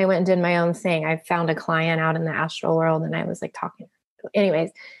left. And I went and did my own thing. I found a client out in the astral world and I was like talking.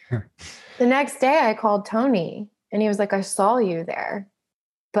 Anyways, the next day I called Tony and he was like, I saw you there,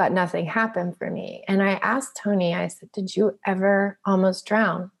 but nothing happened for me. And I asked Tony, I said, did you ever almost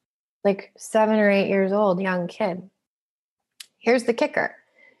drown? Like 7 or 8 years old, young kid. Here's the kicker.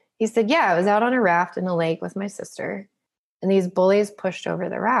 He said, yeah, I was out on a raft in a lake with my sister and these bullies pushed over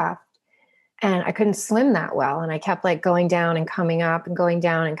the raft. And I couldn't swim that well. And I kept like going down and coming up and going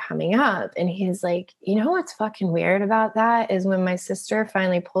down and coming up. And he's like, you know what's fucking weird about that is when my sister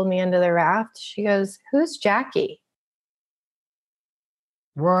finally pulled me into the raft, she goes, who's Jackie?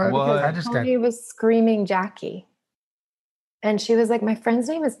 What? Because Tony was screaming Jackie. And she was like, my friend's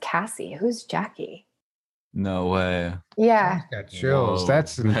name is Cassie. Who's Jackie? No way. Yeah. I got chills. Whoa,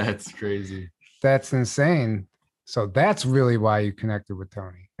 That's crazy. That's insane. So that's really why you connected with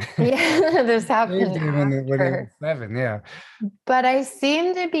Tony. Yeah, this happened within 7, yeah. But I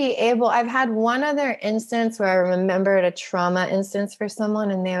seem to be able, I've had one other instance where I remembered a trauma instance for someone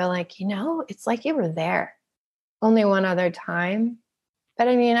and they were like, it's like you were there. Only one other time. But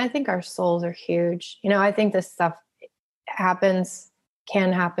I mean, I think our souls are huge. I think this stuff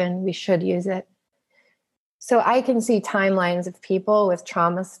can happen. We should use it. So I can see timelines of people with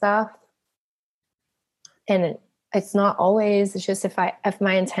trauma stuff. And it's not always, it's just if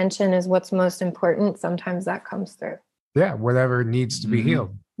my intention is what's most important, sometimes that comes through. Yeah, whatever needs to be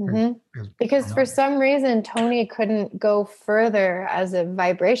healed. Mm-hmm. Because for some reason, Tony couldn't go further as a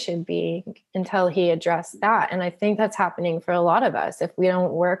vibration being until he addressed that. And I think that's happening for a lot of us. If we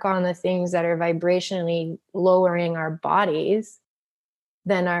don't work on the things that are vibrationally lowering our bodies,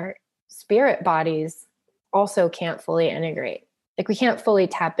 then our spirit bodies also can't fully integrate. Like we can't fully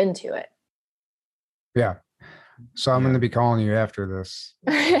tap into it. Yeah. So I'm going to be calling you after this.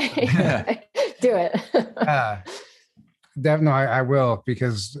 Do it. No, I will,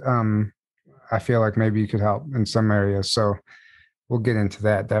 because I feel like maybe you could help in some areas. So we'll get into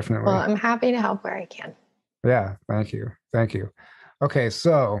that, definitely. Well, I'm happy to help where I can. Yeah, thank you. Thank you. Okay,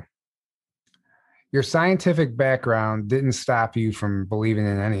 so your scientific background didn't stop you from believing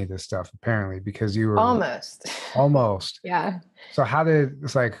in any of this stuff, apparently, because you were almost. Yeah. So how did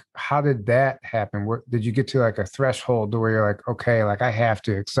that happen? Did you get to like a threshold to where you're like, okay, like I have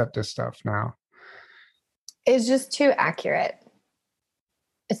to accept this stuff now? It's just too accurate.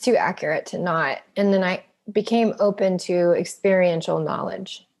 It's too accurate to not. And then I became open to experiential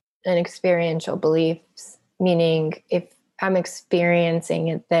knowledge and experiential beliefs, meaning if I'm experiencing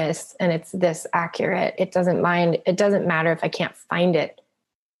it this and it's this accurate, it doesn't matter if I can't find it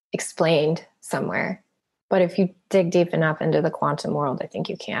explained somewhere. But if you dig deep enough into the quantum world, I think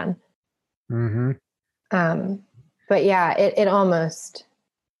you can. Mm-hmm. But yeah, it almost,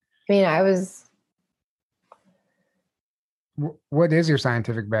 I was. What is your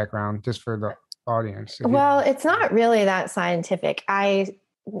scientific background, just for the audience? Well, it's not really that scientific.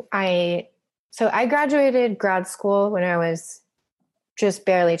 So I graduated grad school when I was just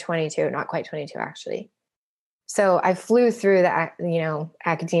barely 22, not quite 22 actually. So I flew through the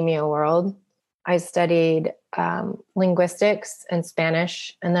academia world, I studied linguistics and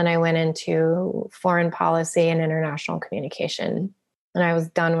Spanish, and then I went into foreign policy and international communication. And I was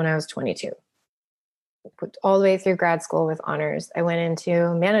done when I was 22. All the way through grad school with honors. I went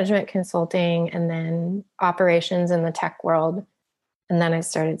into management consulting and then operations in the tech world. And then I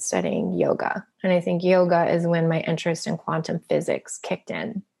started studying yoga. And I think yoga is when my interest in quantum physics kicked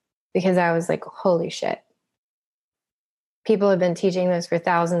in, because I was like, holy shit. People have been teaching this for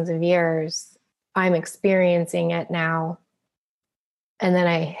thousands of years. I'm experiencing it now. And then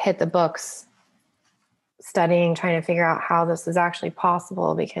I hit the books studying, trying to figure out how this is actually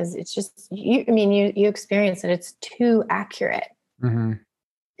possible, because it's just, you experience it. It's too accurate. Mm-hmm.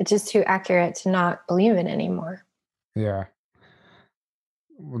 It's just too accurate to not believe it anymore. Yeah.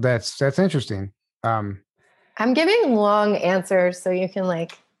 Well, that's interesting. I'm giving long answers so you can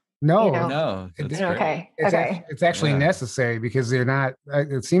no, that's great. Okay. It's actually necessary, because they're not,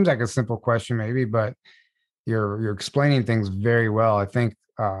 it seems like a simple question maybe, but you're explaining things very well. I think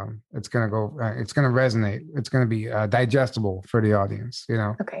it's going to resonate. It's going to be digestible for the audience,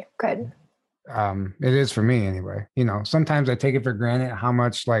 Okay, good. It is for me anyway. Sometimes I take it for granted how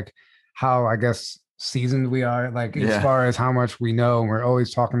much, how I guess seasoned we are, as far as how much we know, and we're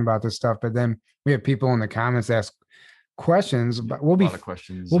always talking about this stuff. But then we have people in the comments ask questions, but we'll be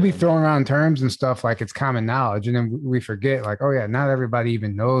throwing around terms and stuff like it's common knowledge, and then we forget, oh yeah, not everybody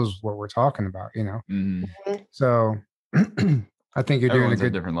even knows what we're talking about, Mm-hmm. So I think you're doing a good,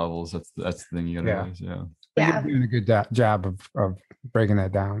 at different levels. That's the thing you gotta realize. You're doing a good job of breaking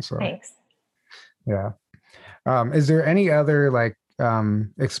that down. So thanks. Yeah. Is there any other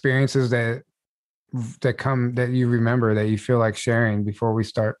experiences that you remember that you feel like sharing before we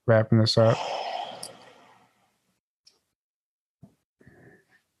start wrapping this up?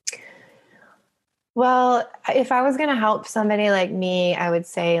 Well, if I was going to help somebody like me, I would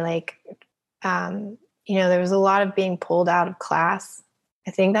say there was a lot of being pulled out of class.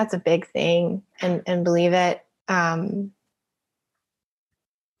 I think that's a big thing, and believe it.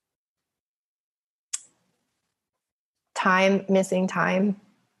 Missing time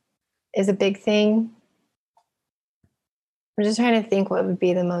is a big thing. I'm just trying to think what would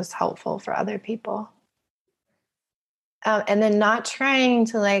be the most helpful for other people. And then not trying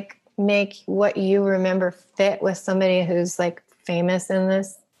to make what you remember fit with somebody who's famous in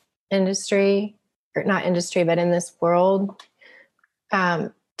this industry, or not industry, but in this world.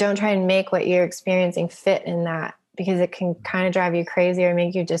 Don't try and make what you're experiencing fit in that, because it can kind of drive you crazy or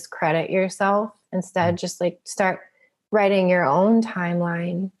make you discredit yourself. Instead, just start writing your own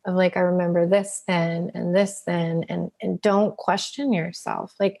timeline of I remember this then and this then, and don't question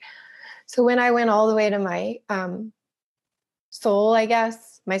yourself. So when I went all the way to my soul, I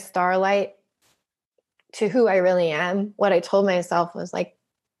guess, my starlight, to who I really am, what I told myself was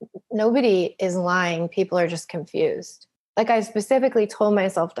nobody is lying. People are just confused. I specifically told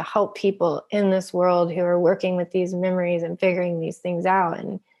myself to help people in this world who are working with these memories and figuring these things out.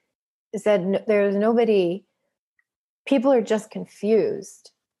 And it said, there's nobody, people are just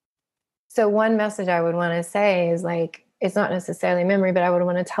confused. So one message I would want to say is it's not necessarily memory, but I would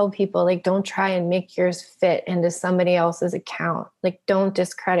want to tell people, don't try and make yours fit into somebody else's account. Don't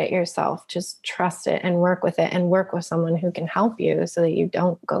discredit yourself. Just trust it and work with it, and work with someone who can help you so that you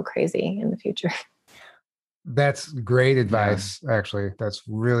don't go crazy in the future. That's great advice. Yeah. Actually, that's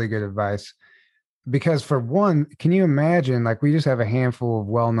really good advice. Because for one, can you imagine, we just have a handful of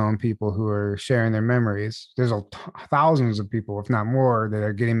well-known people who are sharing their memories. There's thousands of people, if not more, that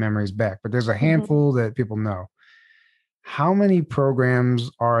are getting memories back, but there's a handful that people know. How many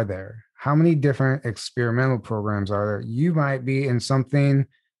programs are there? How many different experimental programs are there? You might be in something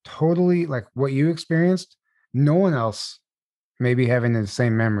totally like what you experienced. No one else may be having the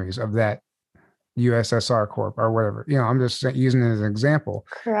same memories of that USSR Corp or whatever. I'm just using it as an example.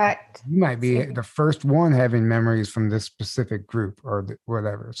 Correct. You might be the first one having memories from this specific group or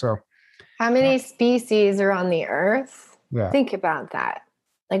whatever. So how many species are on the earth? Yeah. Think about that.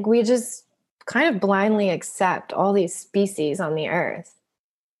 We just kind of blindly accept all these species on the earth.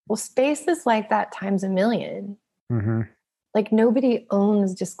 Well, space is like that times a million. Mm-hmm. Nobody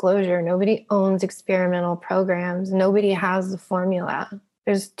owns disclosure. Nobody owns experimental programs. Nobody has the formula.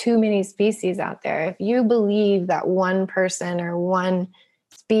 There's too many species out there. If you believe that one person or one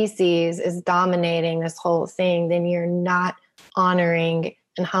species is dominating this whole thing, then you're not honoring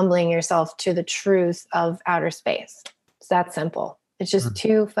and humbling yourself to the truth of outer space. It's that simple. It's just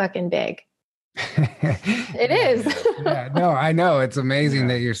too fucking big. It is. Yeah, no, I know. It's amazing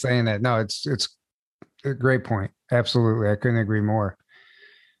that you're saying that. No, it's a great point. Absolutely. I couldn't agree more.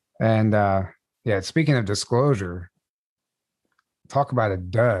 And speaking of disclosure, talk about a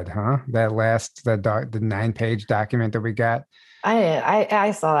dud, huh? The 9-page document that we got.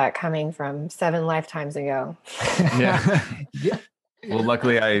 I saw that coming from 7 lifetimes ago. Yeah. Yeah. Well,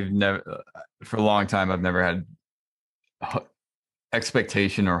 luckily, I've never, for a long time, I've never had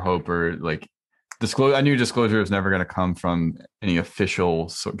expectation or hope or like disclosure. I knew disclosure was never going to come from any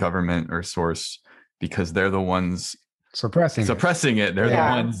official government or source because they're the ones suppressing it. They're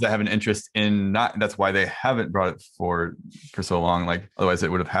Yeah. the ones that have an interest in not. That's why they haven't brought it forward for so long. Like otherwise, it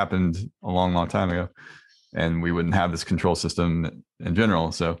would have happened a long, long time ago, and we wouldn't have this control system in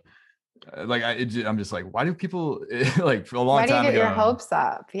general. So. Like I'm just like, why do people like for a long time? Why do you get your hopes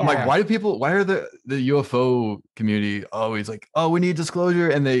up? Yeah. I'm like, why are the UFO community always like, oh, we need disclosure,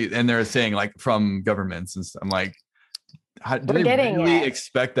 and they're saying like from governments and stuff. I'm like, do they really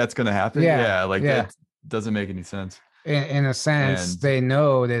expect that's going to happen? Yeah, that doesn't make any sense. In a sense, they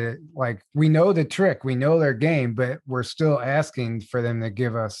know that we know the trick, we know their game, but we're still asking for them to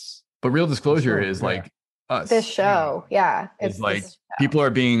give us. But real disclosure is like us. This show, it's like people are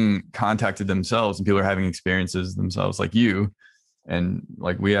being contacted themselves, and people are having experiences themselves, like you, and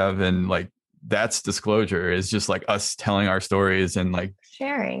like we have, and like that's disclosure. Is just like us telling our stories and like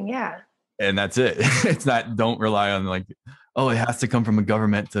sharing, and that's it. It's not. Don't rely on like, oh, it has to come from a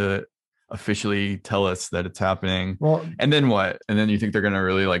government to officially tell us that it's happening. Well, and then what? And then you think they're gonna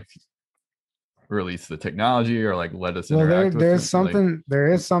really like release the technology or like let us interact with there's something there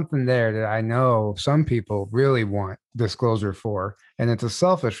is something there that I know some people really want disclosure for, and it's a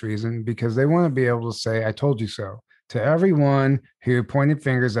selfish reason because they want to be able to say I told you so to everyone who pointed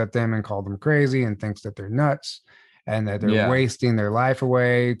fingers at them and called them crazy and thinks that they're nuts and that they're wasting their life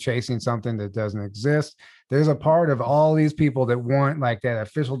away chasing something that doesn't exist. There's a part of all these people that want like that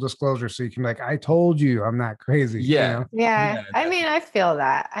official disclosure so you can be like, I told you I'm not crazy. Yeah. I mean, I feel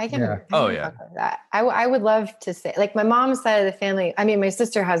that. I can that. I would love to say, like my mom's side of the family, I mean, my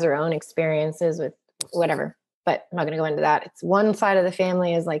sister has her own experiences with whatever, but I'm not going to go into that. It's one side of the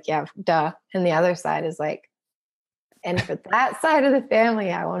family is like, yeah, duh. And the other side is like, and for that side of the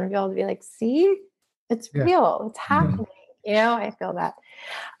family, I want to be able to be like, see, it's real. It's happening. You know, I feel that.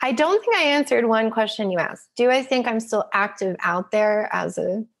 I don't think I answered one question you asked. Do I think I'm still active out there as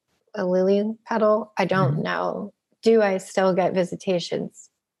a lily petal? I don't know. Do I still get visitations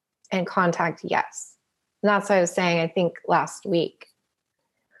and contact? Yes. And that's what I was saying, I think last week.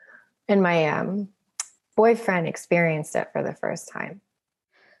 And my boyfriend experienced it for the first time.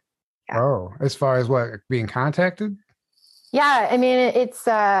 Yeah. Oh, as far as what, being contacted? Yeah. I mean, it's,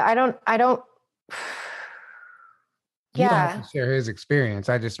 I don't. You don't have to share his experience.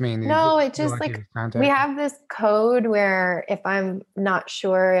 I just mean, no, it just like we have this code where if I'm not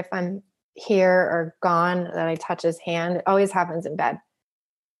sure if I'm here or gone, that I touch his hand. It always happens in bed.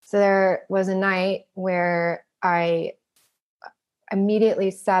 So there was a night where I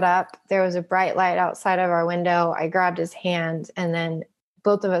immediately sat up. There was a bright light outside of our window. I grabbed his hand, and then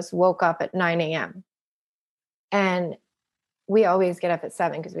both of us woke up at 9 a.m. And we always get up at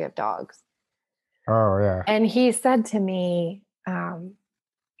 7 because we have dogs. Oh, yeah. And he said to me,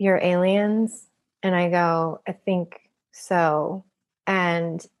 you're aliens? And I go, I think so.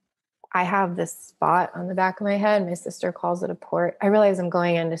 And I have this spot on the back of my head. My sister calls it a port. I realize I'm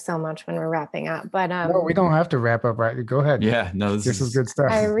going into so much when we're wrapping up, but no, we don't have to wrap up, right? Go ahead. Yeah, no, this is good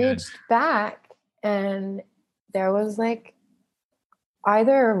stuff. I reached back and there was like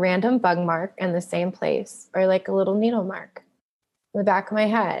either a random bug mark in the same place or like a little needle mark in the back of my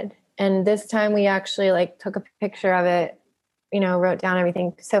head. And this time we actually like took a picture of it, you know, wrote down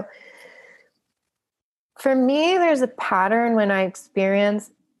everything. So for me, there's a pattern when I experience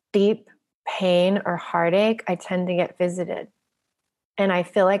deep pain or heartache, I tend to get visited. And I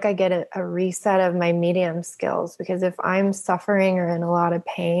feel like I get a reset of my medium skills because if I'm suffering or in a lot of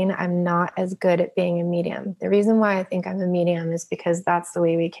pain, I'm not as good at being a medium. The reason why I think I'm a medium is because that's the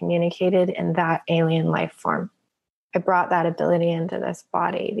way we communicated in that alien life form. I brought that ability into this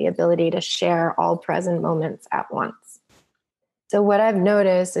body, the ability to share all present moments at once. So what I've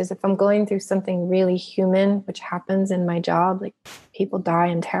noticed is if I'm going through something really human, which happens in my job, like people die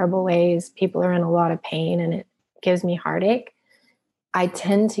in terrible ways, people are in a lot of pain and it gives me heartache, I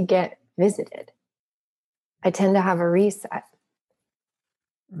tend to get visited. I tend to have a reset.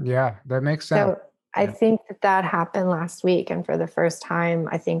 Yeah, that makes sense. So I think that happened last week. And for the first time,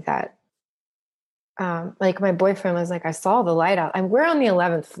 I think that like my boyfriend was like, I saw the light out. And we're on the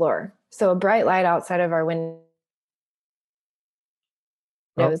 11th floor. So a bright light outside of our window.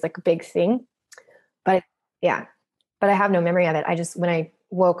 It was like a big thing. But I have no memory of it. I just, when I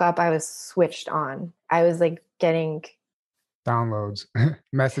woke up, I was switched on. I was like getting downloads,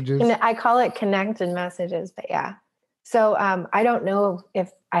 messages. I call it connected messages, but yeah. So I don't know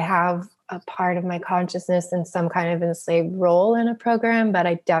if I have a part of my consciousness in some kind of enslaved role in a program, but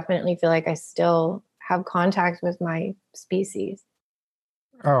I definitely feel like I still have contact with my species.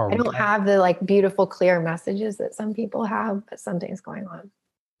 Oh, I don't have the like beautiful, clear messages that some people have, but something's going on.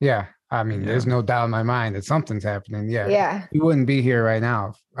 yeah. I mean, there's Yeah. no doubt in my mind that something's happening. Yeah. Yeah. You wouldn't be here right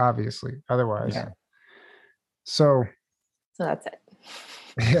now, obviously, otherwise. Yeah. So, So that's it.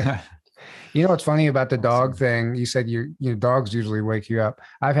 yeah. You know what's funny about the dog Awesome. thing? You said you dogs usually wake you up.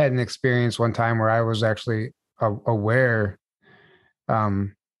 I've had an experience one time where I was actually aware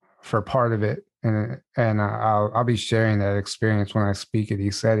for part of it, and I'll be sharing that experience when I speak at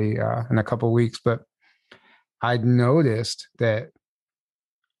ESETI in a couple of weeks. But I noticed that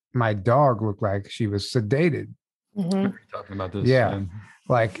my dog looked like she was sedated. Mhm. Talking about this. Yeah.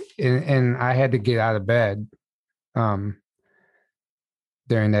 Like, and I had to get out of bed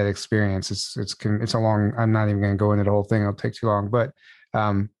during that experience. It's a long, I'm not even going to go into the whole thing. It'll take too long. But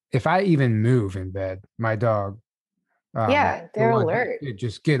if I even move in bed, my dog, Yeah, they're will alert.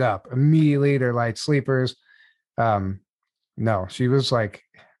 just get up immediately. They're light sleepers. No, she was like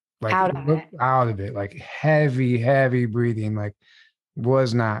Out of it. out of it, like heavy breathing, like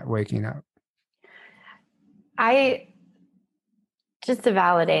was not waking up. I just to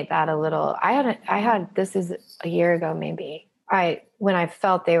validate that a little. I had this is a year ago maybe. When I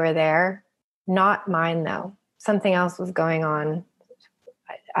felt they were there, not mine though. Something else was going on.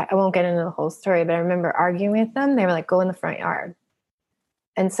 I won't get into the whole story, but I remember arguing with them. They were like, "Go in the front yard,"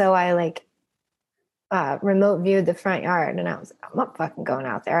 and so I like remote viewed the front yard, and I was, "I'm not fucking going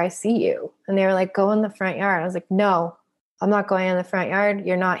out there. I see you." And they were like, "Go in the front yard." I was like, "No, I'm not going in the front yard.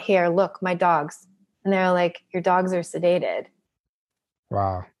 You're not here. Look, my dogs." And they were like, "Your dogs are sedated."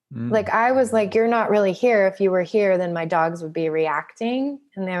 Wow. Like I was like, "You're not really here. If you were here, then my dogs would be reacting."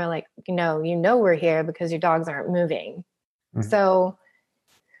 And they were like, "No, we're here because your dogs aren't moving." Mhm. So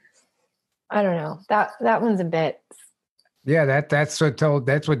I don't know. That one's a bit. Yeah, that's what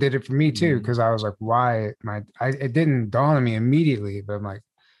did it for me too. Mhm. Cause I was like, why it didn't dawn on me immediately, but I'm like,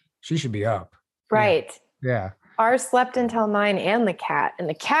 she should be up. Right. Yeah. Ours slept until 9 and the cat. And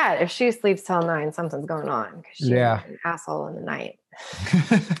the cat, if she sleeps till 9, something's going on because she's an asshole in the night.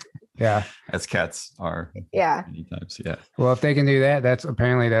 Yeah. As cats are. Yeah. Many times. Yeah. Well, if they can do that,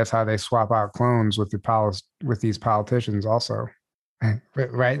 that's how they swap out clones with these politicians also.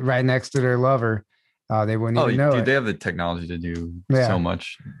 Right next to their lover. They wouldn't even know it. They have the technology to do Yeah. so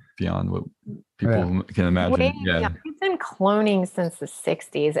much beyond what people can imagine. Yeah. We've been cloning since the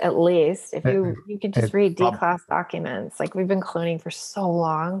 60s, at least. If you could just read D-class documents, like we've been cloning for so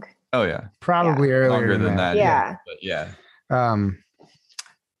long. Oh yeah. Probably earlier Longer than that. Yeah. But yeah.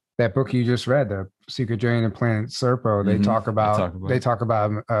 That book you just read, The Secret Journey to Planet Serpo, they talk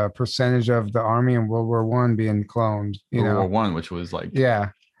about a percentage of the army in World War I being cloned. World War I, which was like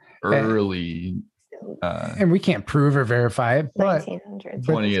early. And we can't prove or verify it, but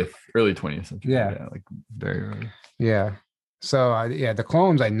 1900s, early 20th century. Yeah, like very early. Yeah. So the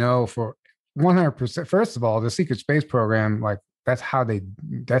clones I know for 100%. First of all, the secret space program, like that's how they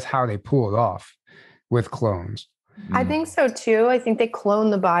pull it off with clones. I think so too. I think they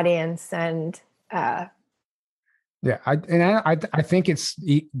clone the body and send. I think it's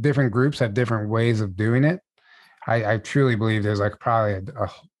different groups have different ways of doing it. I truly believe there's like probably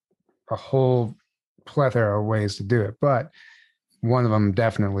a whole plethora of ways to do it, but one of them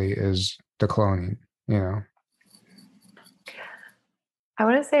definitely is the cloning. I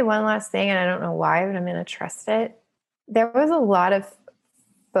want to say one last thing, and I don't know why, but I'm going to trust it. There was a lot of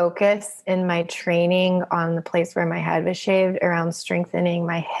focus in my training on the place where my head was shaved around strengthening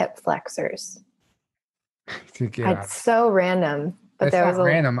my hip flexors. It's so random, but it's there was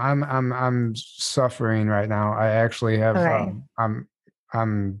random. I'm suffering right now. I actually have. Okay.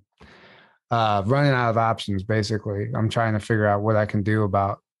 I'm running out of options. Basically, I'm trying to figure out what I can do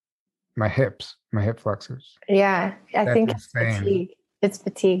about my hip flexors. Yeah, I think it's fatigue. It's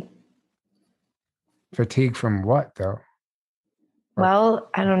fatigue. Fatigue from what, though? Well,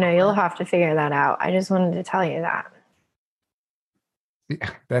 I don't know. You'll have to figure that out. I just wanted to tell you that. Yeah,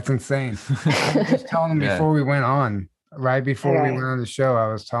 that's insane. I was just telling them before we went on. Right before we went on the show,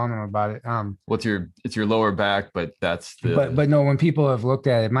 I was telling them about it. It's your lower back, but that's the. But no, when people have looked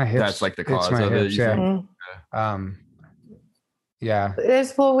at it, my hips. That's like the cause of it. Yeah. Yeah.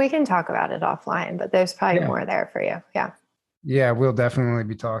 We can talk about it offline, but there's probably more there for you. Yeah. Yeah, we'll definitely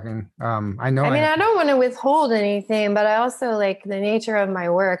be talking. I know. I mean, I don't want to withhold anything, but I also like the nature of my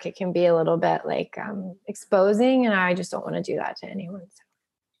work. It can be a little bit like exposing, and I just don't want to do that to anyone. So.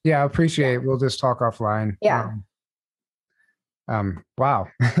 Yeah, I appreciate it. We'll just talk offline. Yeah. Wow.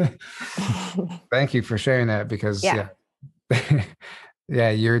 Thank you for sharing that because Yeah. yeah,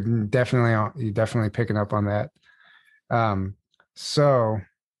 you're definitely picking up on that. So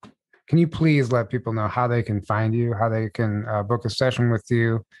can you please let people know how they can find you, how they can book a session with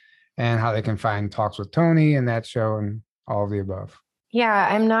you, and how they can find Talks with Tony and that show and all of the above? Yeah,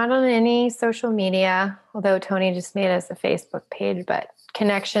 I'm not on any social media, although Tony just made us a Facebook page, but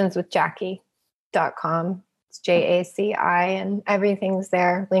connectionswithjackie.com. It's JACI, and everything's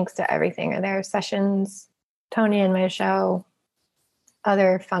there. Links to everything are there. Sessions, Tony and my show,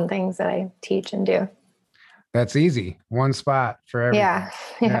 other fun things that I teach and do. That's easy. One spot for everything.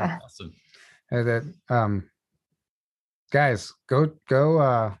 Yeah. Awesome. Guys, go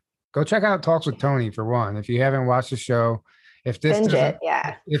check out Talks with Tony for one. If you haven't watched the show, if this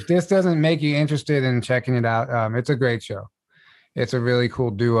doesn't make you interested in checking it out, it's a great show. It's a really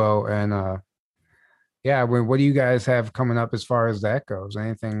cool duo, and what do you guys have coming up as far as that goes?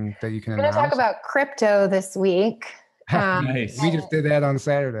 Anything that you can announce? We're going to talk about crypto this week. Nice. We just did that on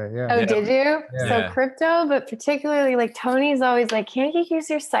Saturday. Yeah. Oh, did you? Yeah. So crypto, but particularly like Tony's always like, can't you use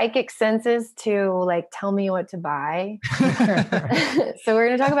your psychic senses to like tell me what to buy? So we're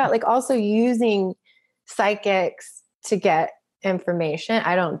going to talk about like also using psychics to get information.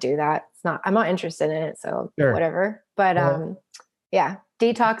 I don't do that. I'm not interested in it. So whatever. But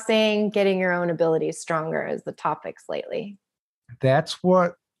detoxing, getting your own abilities stronger is the topics lately. That's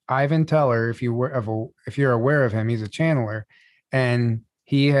what Ivan Teller, if you're aware of him, he's a channeler, and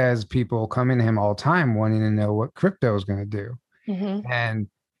he has people coming to him all the time wanting to know what crypto is going to do. Mm-hmm.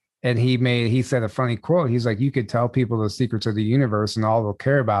 And he said a funny quote. He's like, you could tell people the secrets of the universe and all they'll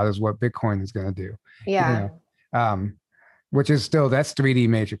care about is what Bitcoin is going to do. Yeah. Which is still, that's 3D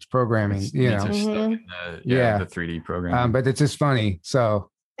matrix programming, Mm-hmm. The 3D programming. But it's just funny. So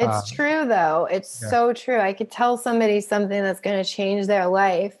it's true though. It's so true. I could tell somebody something that's going to change their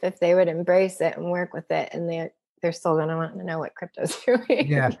life if they would embrace it and work with it. And they're still going to want to know what crypto's doing.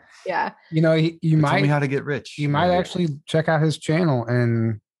 Yeah. Yeah. You might tell me how to get rich. You might actually check out his channel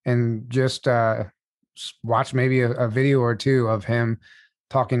and just watch maybe a video or two of him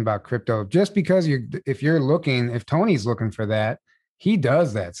talking about crypto, just because if Tony's looking for that, he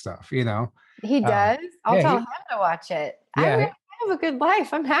does that stuff, He does. I'll tell him to watch it. Yeah. I have a good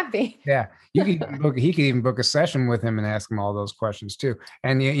life. I'm happy. Yeah. He could even book a session with him and ask him all those questions too.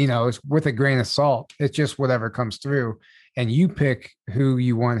 And it's with a grain of salt. It's just whatever comes through, and you pick who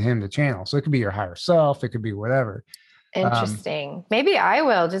you want him to channel. So it could be your higher self. It could be whatever. Interesting. Maybe I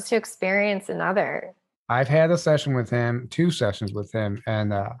will, just to experience another. I've had a session with him, 2 sessions with him,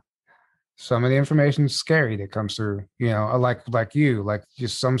 and some of the information is scary that comes through, like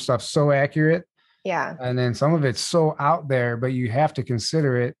just some stuff so accurate. Yeah. And then some of it's so out there, but you have to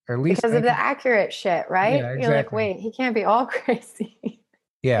consider it, or at least because of the accurate shit, right? Yeah, exactly. You're like, wait, he can't be all crazy.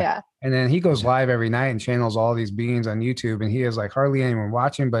 Yeah. And then he goes live every night and channels all these beings on YouTube, and he has like hardly anyone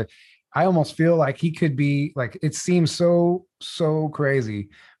watching, but I almost feel like he could be like, it seems so crazy,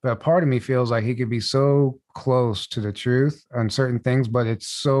 but a part of me feels like he could be so close to the truth on certain things, but it's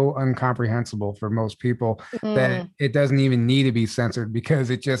so incomprehensible for most people that it doesn't even need to be censored because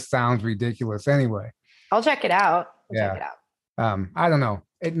it just sounds ridiculous anyway. I'll check it out. Check it out. I don't know.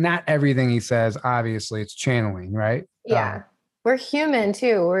 Not everything he says, obviously, it's channeling, right? Yeah. We're human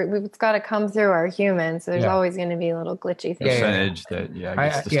too. We've got to come through our human. So there's always going to be a little glitchy thing. Percentage that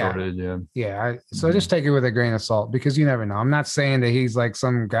gets distorted. So just take it with a grain of salt, because you never know. I'm not saying that he's like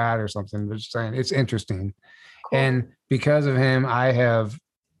some god or something, but just saying it's interesting. Cool. And because of him, I have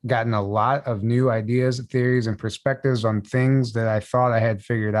gotten a lot of new ideas, theories, and perspectives on things that I thought I had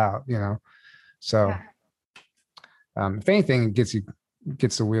figured out, So if anything, it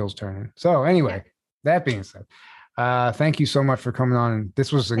gets the wheels turning. So anyway, that being said, thank you so much for coming on.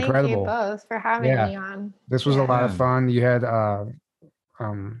 This was incredible. Thank you both for having me on. This was a lot of fun. You had I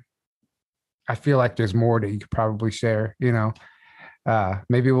feel like there's more that you could probably share,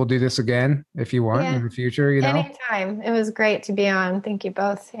 maybe we'll do this again if you want in the future, Anytime. It was great to be on. Thank you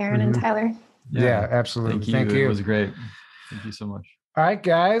both, Aaron and Tyler. Yeah, absolutely. Thank you. It was great. Thank you so much. All right,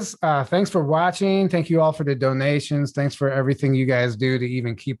 guys. Thanks for watching. Thank you all for the donations. Thanks for everything you guys do to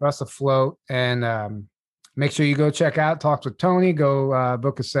even keep us afloat. And make sure you go check out Talks with Tony. Go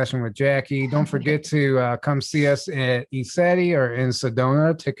book a session with Jackie. Don't forget to come see us at ECETI or in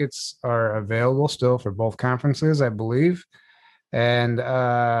Sedona. Tickets are available still for both conferences, I believe. And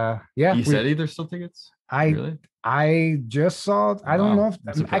ECETI, there's still tickets? Really? I just saw. I don't know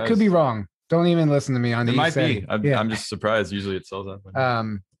if I could be wrong. Don't even listen to me on the ECETI. Might be. I'm just surprised. Usually it sells out.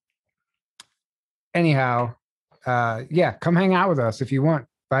 Anyhow, come hang out with us if you want.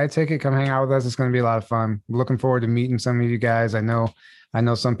 buy a ticket, come hang out with us. It's going to be a lot of fun. Looking forward to meeting some of you guys. I know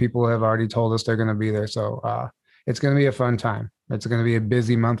some people have already told us they're going to be there. So it's going to be a fun time. It's going to be a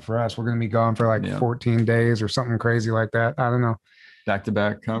busy month for us. We're going to be gone for like 14 days or something crazy like that. I don't know.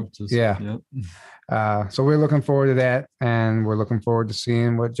 Back-to-back conferences. Yeah. Yep. So we're looking forward to that. And we're looking forward to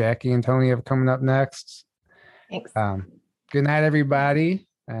seeing what Jackie and Tony have coming up next. Thanks. Good night, everybody.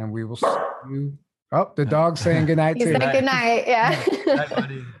 And we will see you. Oh, the dog's saying good night too. He said good night. Yeah. Good night,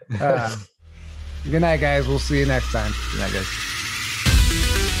 buddy. Good night, guys. We'll see you next time. Good night, guys.